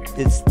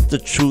it's the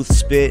truth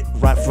spit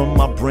right from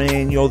my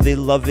brain. Yo, they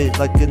love it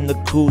like an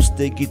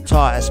acoustic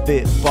guitar. I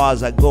spit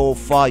bars, I go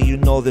far, you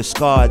know they're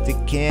scarred. They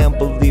can't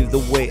believe the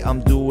way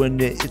I'm doing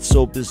it, it's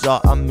so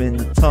bizarre. I'm in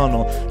the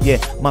tunnel, yeah,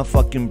 my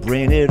fucking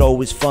brain, it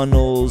always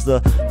funnels the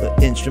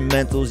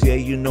instrumentals. Yeah,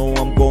 you know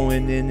I'm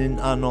going in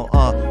and I know,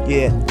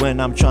 yeah, when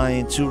I'm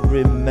trying to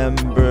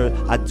remember,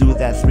 I do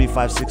that 3,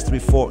 5, 6, 3,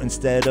 4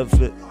 instead of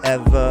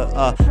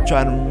ever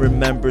trying to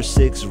remember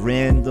 6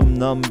 random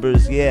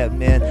numbers. Yeah,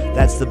 man,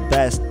 that's the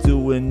best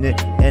doing it,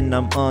 and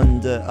I'm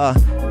under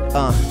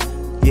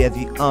yeah,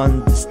 the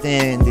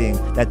understanding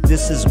that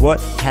this is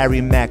what Harry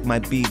Mack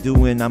might be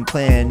doing. I'm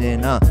planning,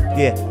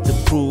 yeah,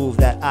 to prove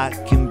that I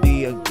can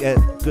be a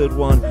good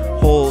one.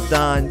 Hold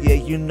on, yeah,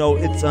 you know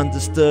it's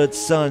understood.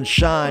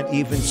 Sunshine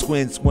even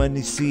squints when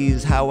he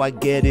sees how I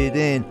get it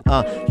in.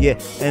 Yeah,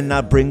 and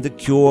I bring the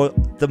cure,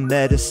 the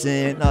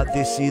medicine.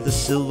 They see the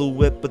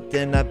silhouette, but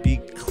then I be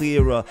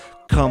clearer.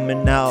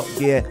 Coming out,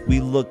 yeah,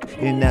 we look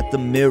in at the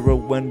mirror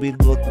when we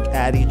look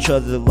at each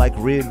other like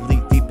really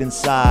deep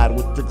inside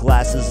with the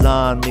glasses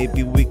on.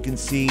 Maybe we can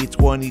see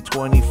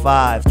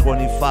 2025,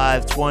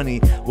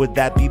 2520. Would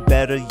that be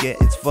better? Yeah,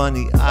 it's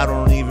funny, I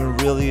don't even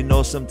really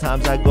know.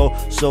 Sometimes I go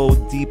so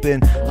deep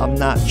in, I'm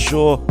not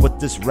sure what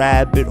this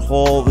rabbit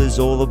hole is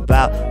all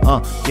about.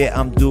 Yeah,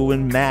 I'm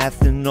doing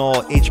math and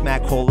all.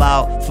 H-Mac hold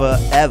out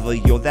forever.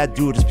 Yo, that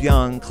dude is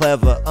beyond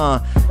clever.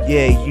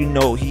 Yeah, you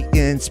know he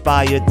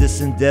inspired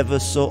this endeavor,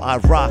 so I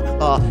rock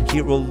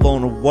here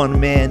alone, a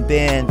one-man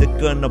band. They're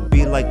gonna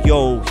be like,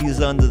 yo, he's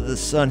under the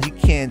sun, he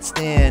can't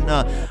stand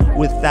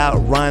without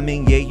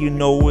rhyming. Yeah, you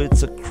know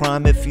it's a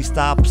crime if he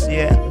stops.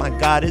 Yeah, my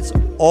God, it's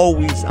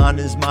always on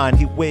his mind.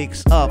 He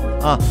wakes up,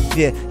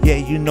 yeah,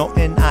 you know,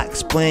 and I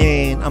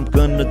explain I'm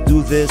gonna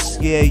do this.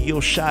 Yeah, yo,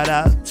 shout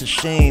out to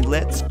Shane,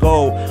 let's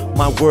go.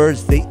 My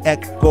words, they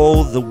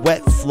echo the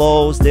wet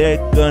flows. They're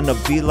gonna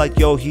be like,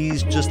 yo,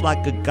 he's just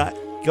like a guy.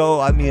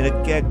 I mean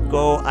a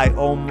gecko, I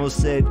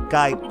almost said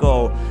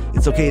Geico.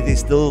 It's okay, they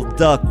still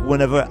duck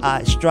whenever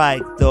I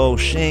strike though.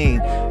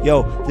 Shane,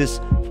 yo,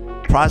 this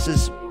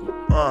practice,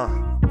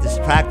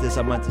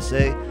 I meant to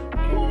say,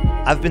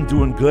 I've been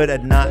doing good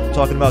at not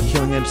talking about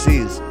killing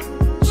MCs.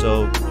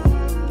 So,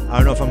 I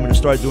don't know if I'm gonna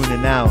start doing it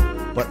now,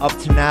 but up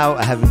to now,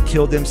 I haven't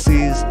killed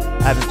MCs,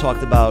 I haven't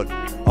talked about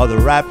other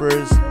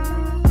rappers.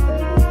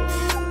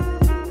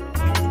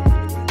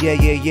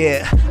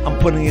 Yeah, I'm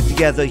putting it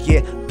together,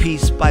 yeah,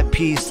 piece by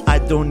piece. I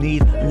don't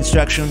need an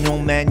instructional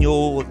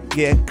manual,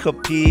 yeah,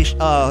 capiche?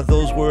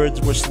 Those words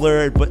were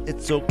slurred, but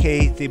it's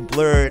okay, they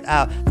blurred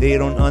out. They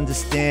don't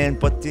understand,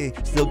 but they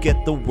still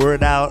get the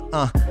word out,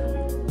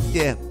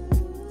 yeah.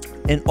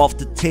 And off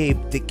the tape,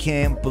 they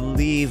can't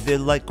believe. They're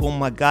like, oh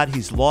my God,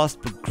 he's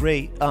lost, but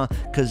great,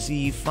 cause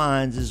he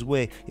finds his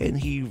way, and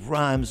he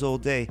rhymes all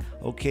day.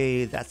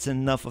 Okay, that's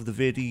enough of the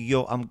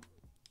video,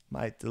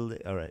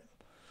 alright.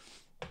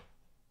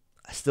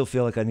 I still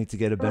feel like I need to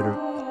get a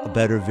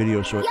better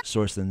video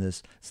source than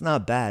this. It's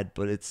not bad,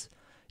 but it's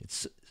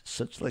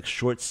such like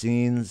short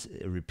scenes.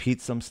 It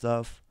repeats some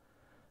stuff.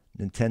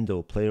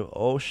 Nintendo player.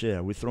 Oh shit,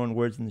 are we throwing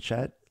words in the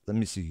chat? Let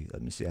me see.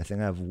 I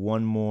think I have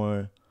one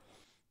more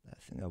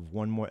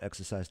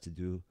exercise to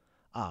do.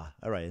 All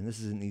right, and this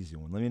is an easy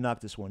one. Let me knock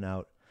this one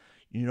out.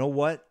 You know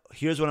what?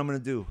 Here's what I'm gonna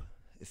do.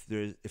 If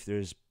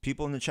there's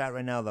people in the chat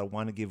right now that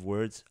want to give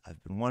words,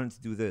 I've been wanting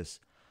to do this.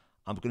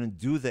 I'm gonna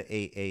do the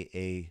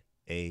A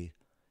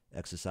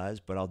exercise,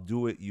 but I'll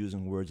do it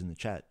using words in the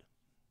chat.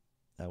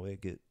 That way I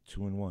get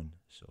 2 in 1.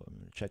 So I'm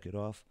gonna check it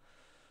off.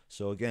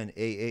 So again,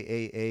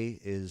 A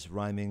is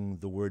rhyming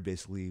the word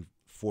basically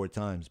 4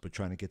 times, but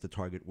trying to get the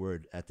target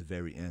word at the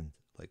very end,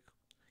 like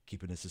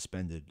keeping it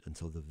suspended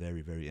until the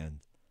very, very end.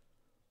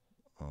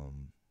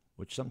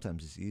 Which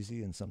sometimes is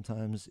easy, and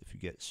sometimes if you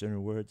get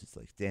certain words, it's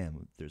like,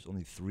 damn, there's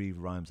only 3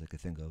 rhymes I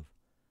could think of.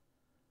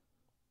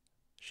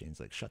 Shane's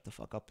like, shut the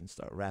fuck up and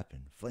start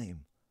rapping.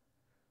 Flame.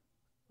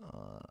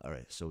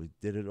 Alright, so we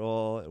did it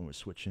all, and we're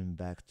switching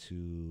back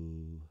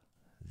to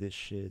this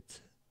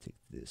shit. Take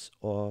this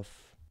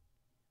off.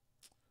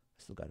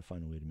 I still gotta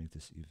find a way to make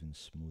this even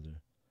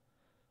smoother.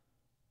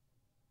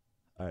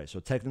 Alright,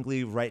 so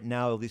technically right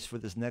now, at least for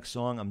this next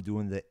song, I'm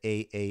doing the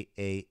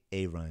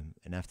A rhyme.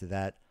 And after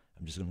that,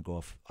 I'm just gonna go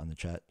off on the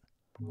chat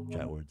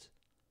words.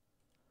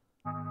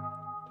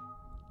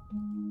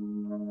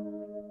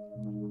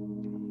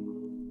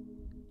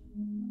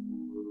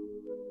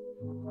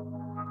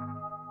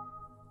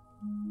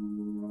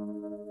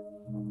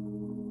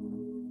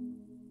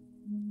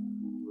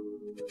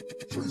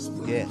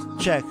 Yeah,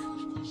 check.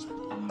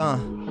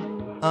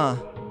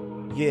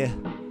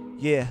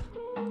 Yeah,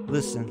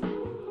 listen.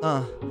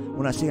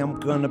 When I say I'm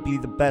gonna be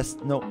the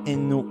best, no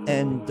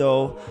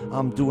innuendo.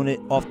 I'm doing it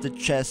off the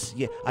chest,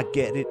 yeah, I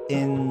get it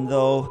in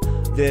though.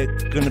 They're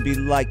gonna be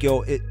like,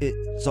 yo,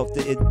 it's off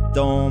the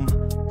dome.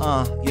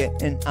 yeah,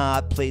 and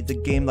I play the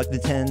game like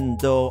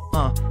Nintendo,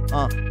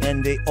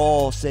 and they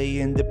all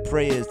saying their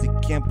prayers. They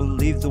can't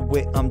believe the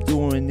way I'm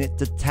doing it,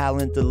 the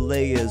talent, the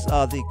layers.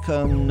 They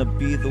come to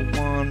be the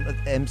one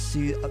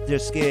MC they're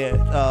scared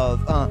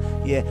of,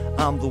 yeah,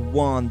 I'm the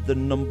one, the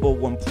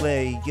 #1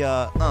 player,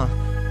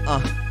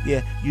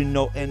 yeah, you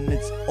know, and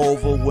it's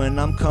over when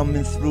I'm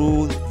coming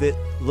through,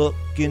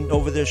 looking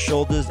over their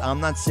shoulders. I'm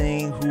not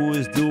saying who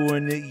is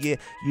doing it, yeah,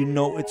 you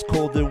know it's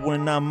colder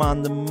when I'm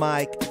on the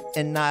mic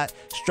and I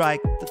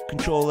strike. The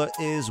controller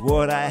is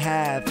what I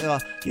have,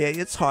 yeah,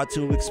 it's hard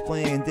to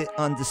explain, they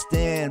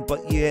understand,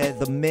 but yeah,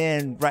 the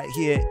man right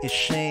here is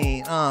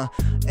Shane,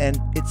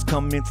 and it's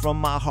coming from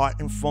my heart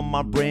and from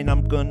my brain.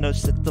 I'm gonna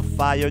set the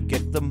fire,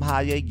 get them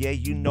higher, yeah,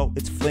 you know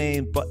it's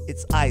flame, but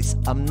it's ice,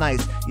 I'm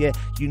nice, yeah,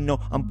 you know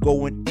I'm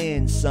going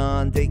in,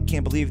 son. They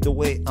can't believe the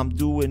way I'm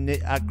doing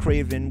it. I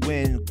crave and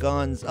win.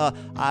 Guns,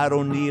 I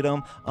don't need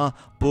them,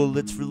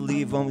 bullets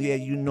relieve them, yeah,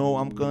 you know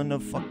I'm gonna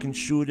fucking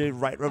shoot it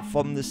right up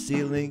from the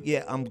ceiling,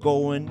 yeah, I'm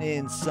going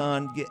in,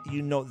 son, yeah,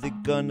 you know they're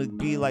gonna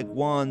be like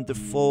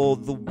wonderful.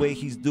 The way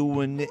he's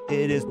doing it,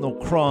 it is no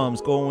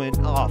crumbs going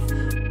off,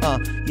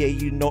 yeah,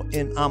 you know,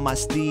 and on my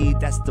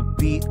steed, that's the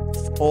beat,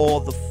 it's all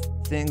the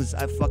things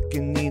I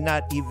fucking need,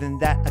 not even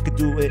that, I could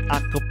do it a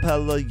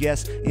cappella,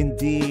 yes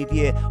indeed,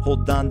 yeah,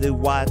 hold on, they're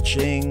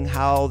watching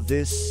how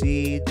this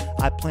seed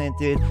I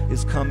planted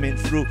is coming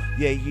through,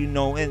 yeah, you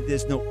know, and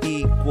there's no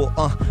equal,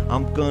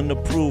 I'm gonna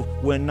prove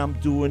when I'm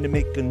doing it,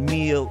 make a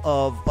meal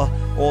of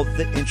all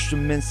the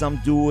instruments. I'm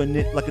doing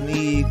it like an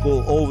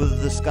eagle over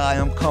the sky,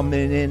 I'm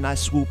coming in, I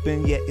swoop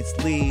in, yeah, it's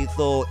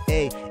lethal,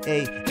 ay,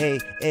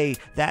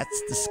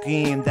 that's the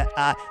scheme that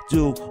I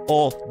do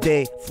all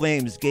day.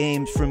 Flames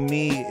games for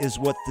me is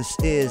what this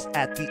is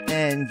at the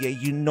end, yeah,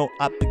 you know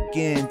I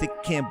begin. They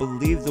can't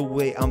believe the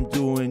way I'm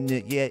doing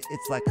it, yeah,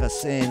 it's like a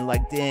sin,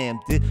 like damn,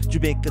 did you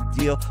make a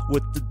deal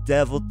with the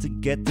devil to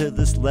get to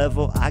this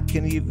level? I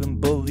can't even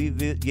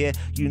believe it, yeah,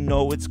 you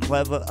know it's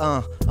clever,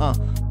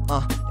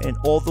 and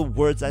all the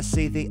words I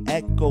say, they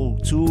echo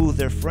to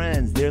their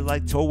friends. They're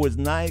like towards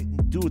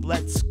night, dude,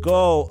 let's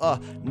go.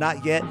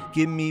 Not yet,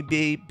 give me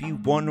baby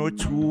 1 or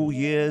 2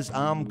 years.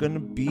 I'm gonna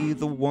be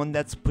the one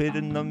that's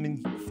putting them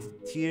in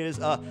tears.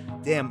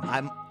 Damn,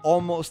 I'm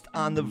almost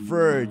on the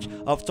verge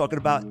of talking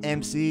about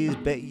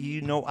MCs, but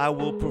you know I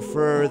will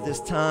prefer this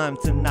time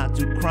to not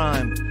do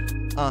crime.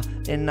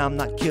 And I'm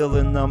not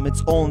killing them,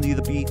 it's only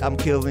the beat I'm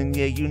killing,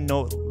 yeah, you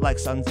know, like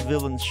some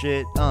villain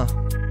shit,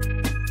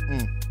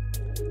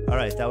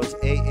 Alright, that was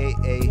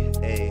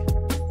A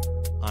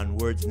on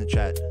words in the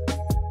chat.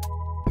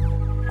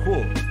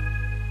 Cool.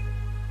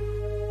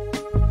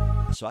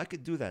 So I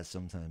could do that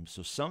sometimes.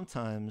 So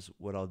sometimes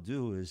what I'll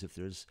do is, if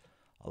there's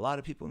a lot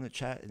of people in the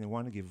chat and they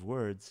want to give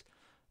words,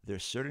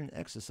 there's certain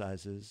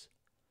exercises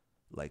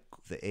like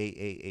the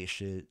A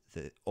shit,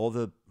 all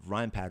the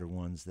rhyme pattern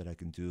ones that I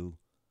can do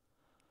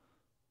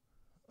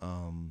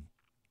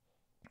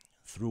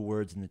through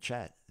words in the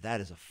chat. That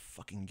is a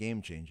fucking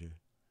game changer.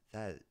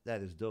 That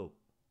is dope.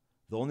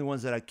 The only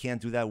ones that I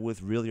can't do that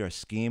with really are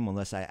scheme,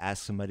 unless I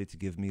ask somebody to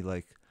give me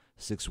like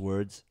 6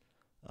 words,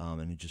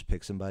 and you just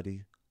pick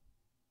somebody.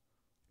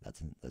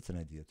 That's an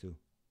idea too.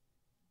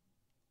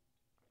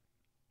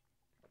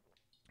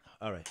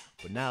 All right,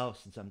 but now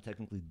since I'm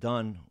technically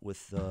done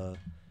with the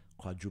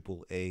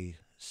quadruple A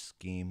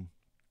scheme,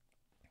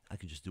 I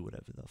could just do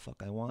whatever the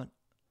fuck I want.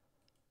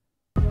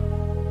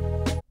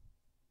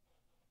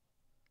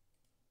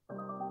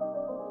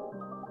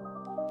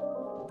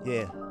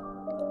 Yeah.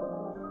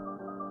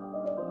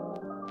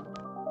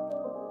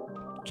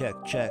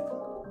 Check.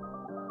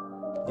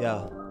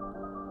 Yeah.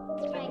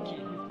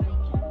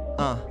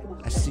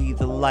 I see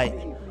the light.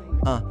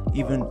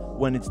 Even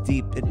when it's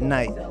deep at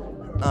night.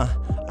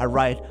 I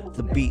ride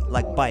the beat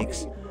like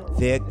bikes.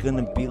 They're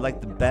gonna be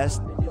like the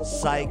best.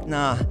 Psych,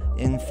 nah.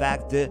 In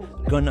fact, they're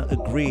gonna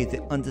agree. They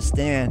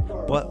understand.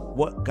 But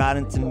what got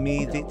into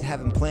me, they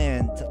haven't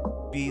planned to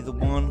be the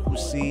one who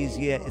sees,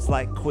 yeah, it's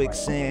like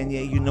quicksand, yeah,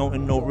 you know,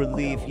 and no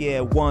relief, yeah.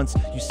 Once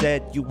you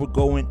said you were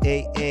going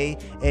A,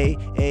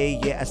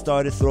 yeah, I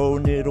started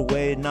throwing it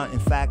away. Not in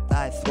fact,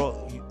 I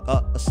throw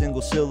a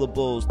single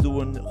syllables,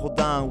 doing it, hold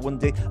on, one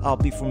day I'll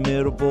be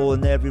formidable,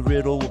 and every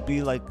riddle will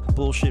be like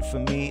bullshit for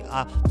me.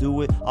 I'll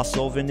do it, I'll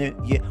solving it,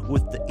 yeah,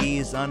 with the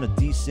ease on a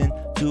decent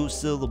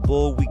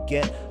 2-syllable. We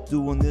get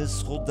doing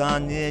this, hold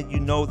on, yeah, you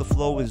know the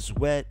flow is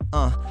wet,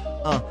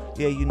 yeah,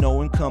 you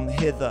know, and come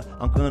hither.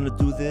 I'm gonna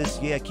do this,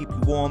 yeah, keep you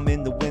warm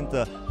in the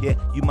winter, yeah,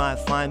 you might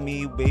find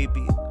me,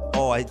 baby.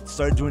 Oh, I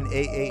started doing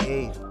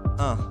A,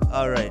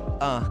 alright,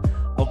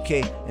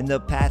 okay, in the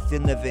path they'll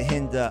never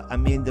hinder. I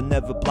mean, they'll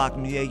never block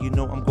me, yeah, you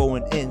know I'm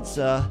going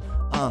into,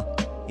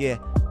 yeah,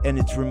 and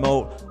it's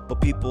remote, but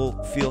people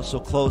feel so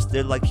close,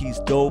 they're like he's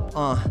dope,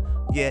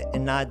 Yeah,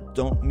 and I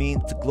don't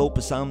mean to gloat,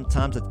 but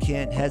sometimes I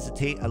can't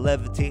hesitate. I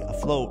levitate, I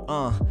float.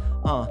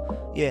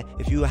 Yeah,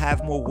 if you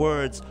have more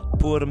words,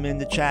 put them in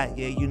the chat.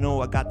 Yeah, you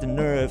know I got the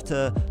nerve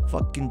to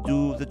fucking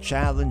do the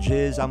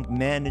challenges. I'm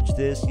manage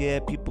this.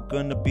 Yeah, people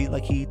gonna be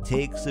like he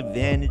takes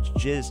advantage.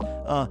 Just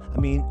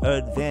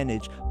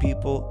advantage.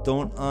 People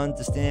don't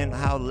understand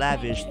how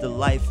lavish the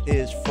life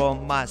is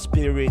from my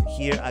spirit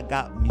here. I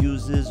got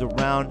muses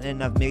around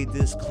and I've made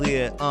this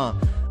clear.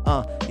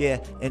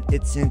 Yeah, and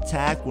it's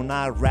intact when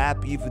I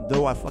rap, even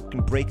though I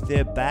fucking break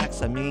their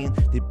backs. I mean,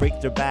 they break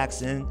their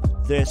backs and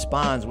their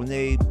spines when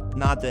they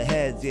nod their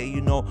heads, yeah,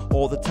 you know,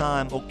 all the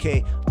time.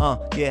 Okay,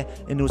 yeah,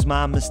 and it was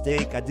my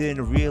mistake. I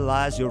didn't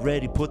realize you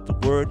already put the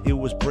word, it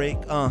was break,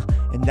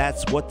 and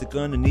that's what they're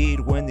gonna need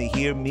when they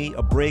hear me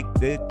a break.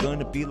 They're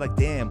gonna be like,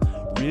 damn,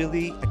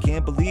 really? I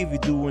can't believe you're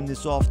doing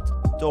this off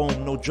the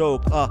dome, no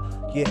joke.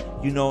 Yeah,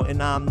 you know,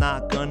 and I'm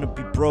not gonna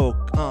be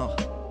broke,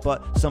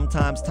 but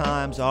sometimes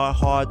times are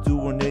hard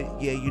doing it.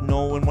 Yeah, you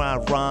know, and when I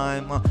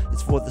rhyme,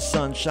 it's for the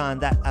sunshine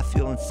that I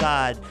feel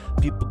inside.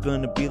 People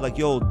gonna be like,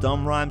 yo,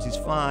 dumb rhymes, he's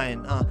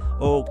fine.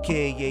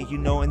 Okay, yeah, you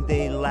know, and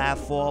they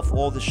laugh off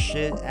all the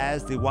shit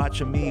as they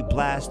watching me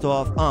blast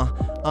off.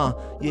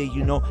 Yeah,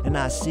 you know, and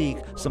I seek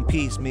some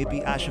peace.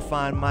 Maybe I should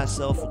find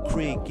myself a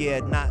creek.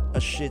 Yeah, not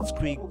a shit's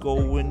creek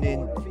going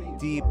in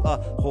deep.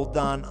 Hold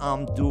on,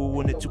 I'm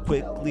doing it too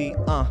quickly.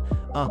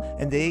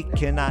 And they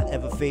cannot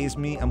ever phase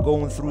me. I'm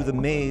going through the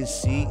maze.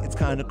 See, it's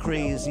kind of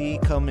crazy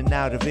coming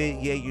out of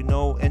it. Yeah, you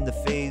know, in the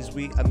phase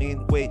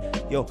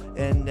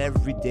and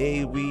every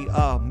day we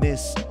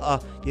miss.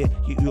 Yeah,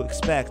 you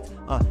expect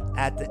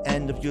at the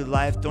end of your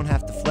life, don't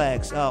have to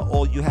flex.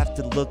 All you have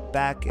to look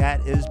back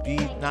at is be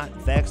not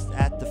vexed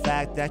at the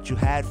fact that you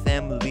had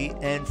family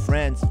and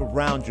friends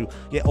around you.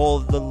 Yeah, all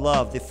the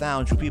love they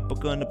found you. People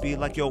gonna be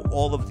like, yo,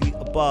 all of the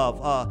above.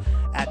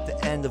 At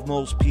the end of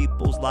most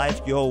people's life,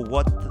 yo,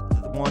 what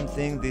the one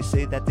thing they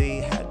say that they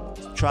had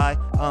to try,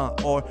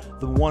 or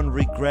the one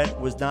regret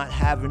was not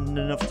having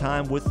enough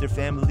time with their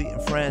family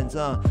and friends.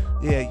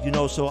 Yeah, you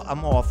know, so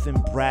I'm often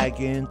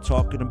bragging,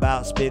 talking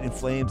about spitting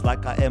flames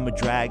like I am a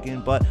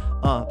dragon. But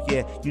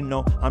yeah, you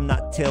know, I'm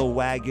not tail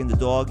wagging the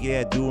dog.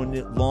 Yeah, doing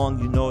it long,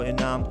 you know,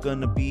 and I'm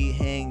gonna be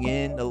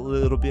hanging a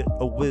little bit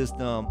of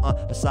wisdom.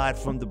 Aside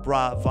from the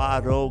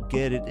bravado,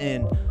 get it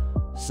in,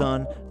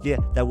 son. Yeah,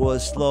 that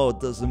was slow,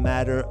 doesn't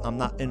matter, I'm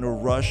not in a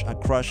rush, I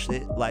crush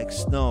it like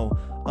snow.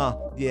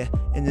 Yeah,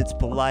 and it's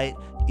polite,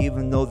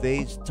 even though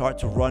they start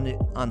to run it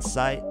on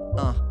sight.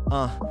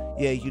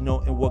 Yeah, you know,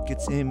 and what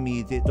gets in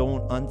me, they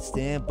don't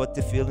understand, but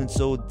they're feeling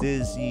so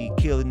dizzy,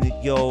 killing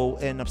it, yo,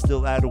 and I'm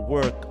still out of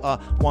work.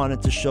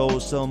 Wanted to show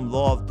some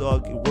love,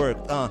 dog, it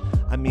worked.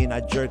 I mean, I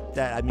jerked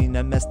that, I mean,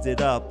 I messed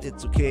it up.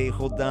 It's okay,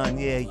 hold on,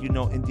 yeah, you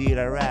know, indeed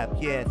I rap.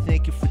 Yeah,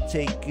 thank you for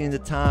taking the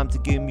time to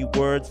give me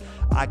words.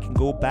 I can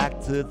go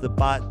back to the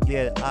bot,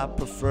 yeah, I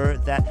prefer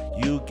that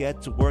you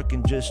get to work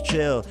and just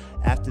chill.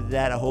 After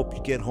that, I hope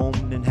you get home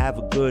and have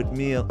a good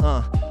meal.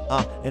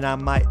 And I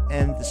might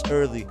end this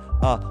early.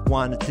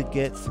 Wanted to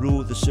get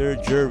through the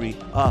surgery.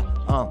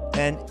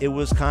 And it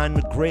was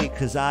kinda great,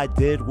 cause I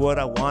did what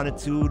I wanted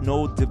to,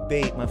 no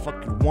debate. My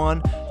fucking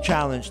one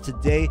challenge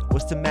today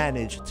was to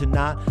manage to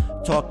not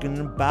talking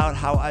about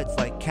how I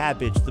like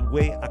cabbage, the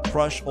way I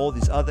crush all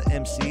these other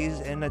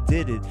MCs, and I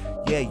did it.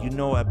 Yeah, you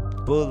know, I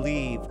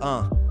believe.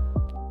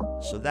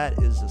 So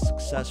that is a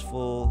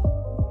successful,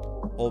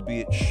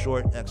 albeit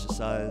short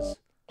exercise.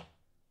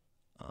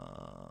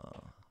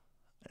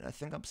 And I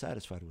think I'm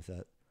satisfied with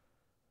that,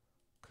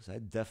 because I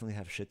definitely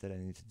have shit that I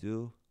need to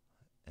do,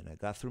 and I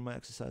got through my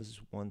exercises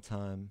one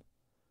time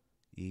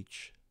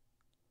each.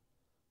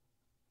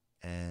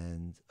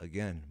 And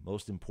again,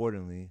 most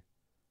importantly,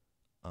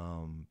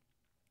 what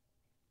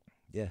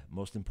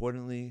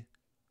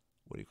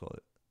do you call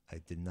it?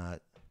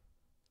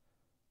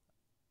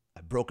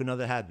 I broke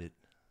another habit.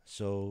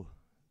 So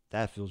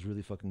that feels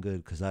really fucking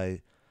good, because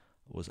I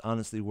was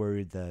honestly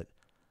worried that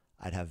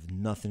I'd have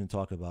nothing to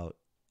talk about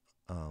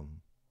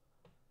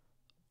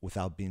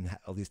without being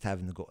at least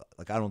having to go.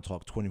 Like, I don't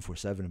talk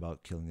 24/7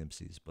 about killing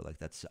MCs, but like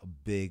that's a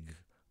big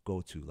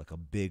go-to, like a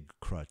big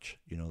crutch,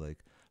 you know,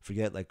 like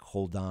forget like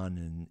Hold On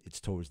and It's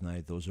Towards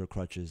Night. Those are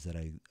crutches that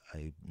I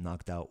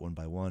knocked out one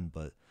by one,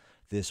 but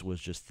this was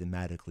just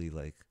thematically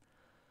like,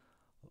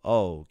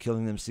 oh,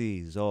 killing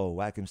MCs, oh,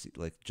 whack MC,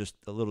 like just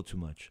a little too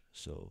much.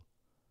 So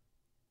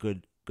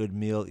good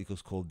meal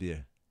equals cold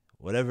beer.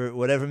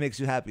 Whatever makes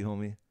you happy,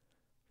 homie.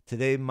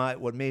 Today,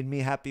 what made me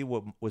happy,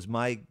 what was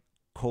my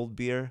cold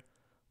beer,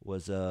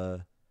 was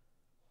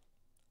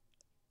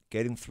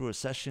getting through a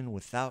session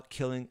without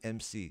killing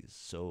MCs.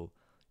 So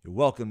you're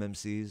welcome,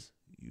 MCs.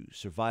 You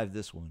survived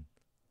this one.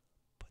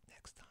 But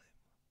next time,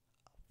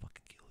 I'll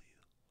fucking kill you.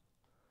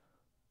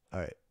 All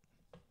right.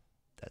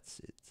 That's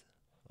it.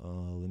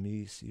 Let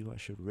me see who I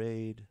should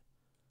raid.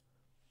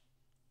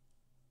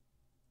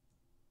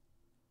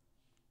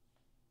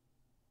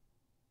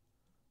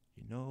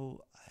 You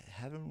know, I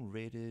haven't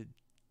rated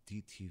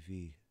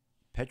DTV.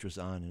 Petra's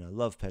on, and I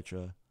love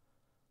Petra,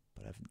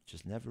 but I've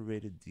just never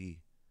rated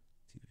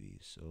DTV.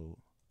 So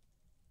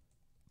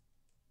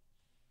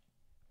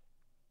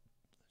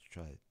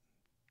try it.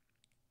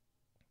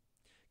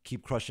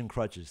 Keep crushing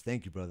crutches.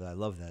 Thank you, brother. I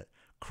love that.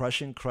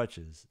 Crushing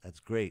crutches. That's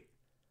great.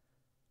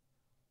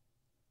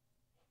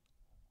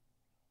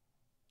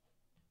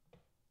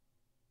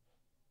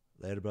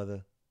 Later,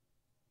 brother.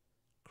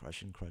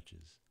 Crushing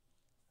crutches.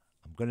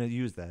 I'm going to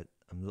use that.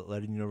 I'm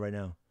letting you know right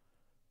now.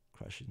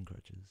 Crushing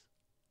crutches.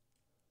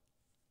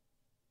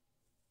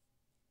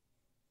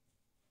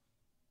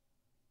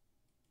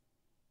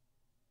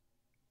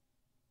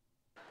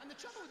 And the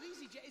trouble with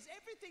EasyJet is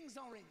everything's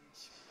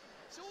orange.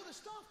 So all the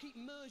staff keep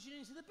merging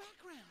into the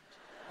background.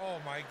 Oh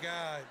my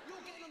God.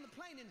 You're getting on the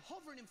plane and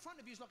hovering in front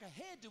of you is like a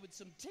hairdo with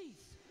some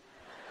teeth.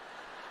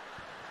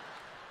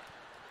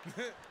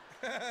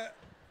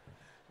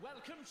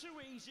 Welcome to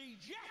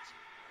EasyJet.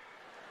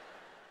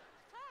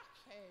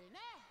 Fucking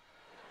hell.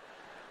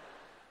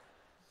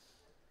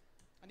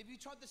 And have you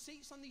tried the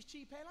seats on these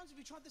cheap airlines? Have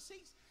you tried the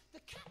seats?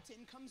 The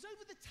captain comes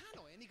over the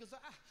tannoy and he goes,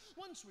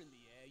 once we're in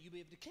the air, you'll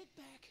be able to kick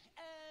back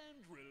and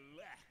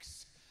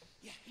relax.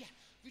 Yeah.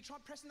 Have you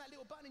tried pressing that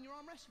little button in your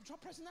armrest? Have you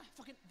tried pressing that?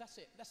 Fucking, that's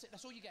it.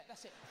 That's all you get.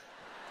 That's it.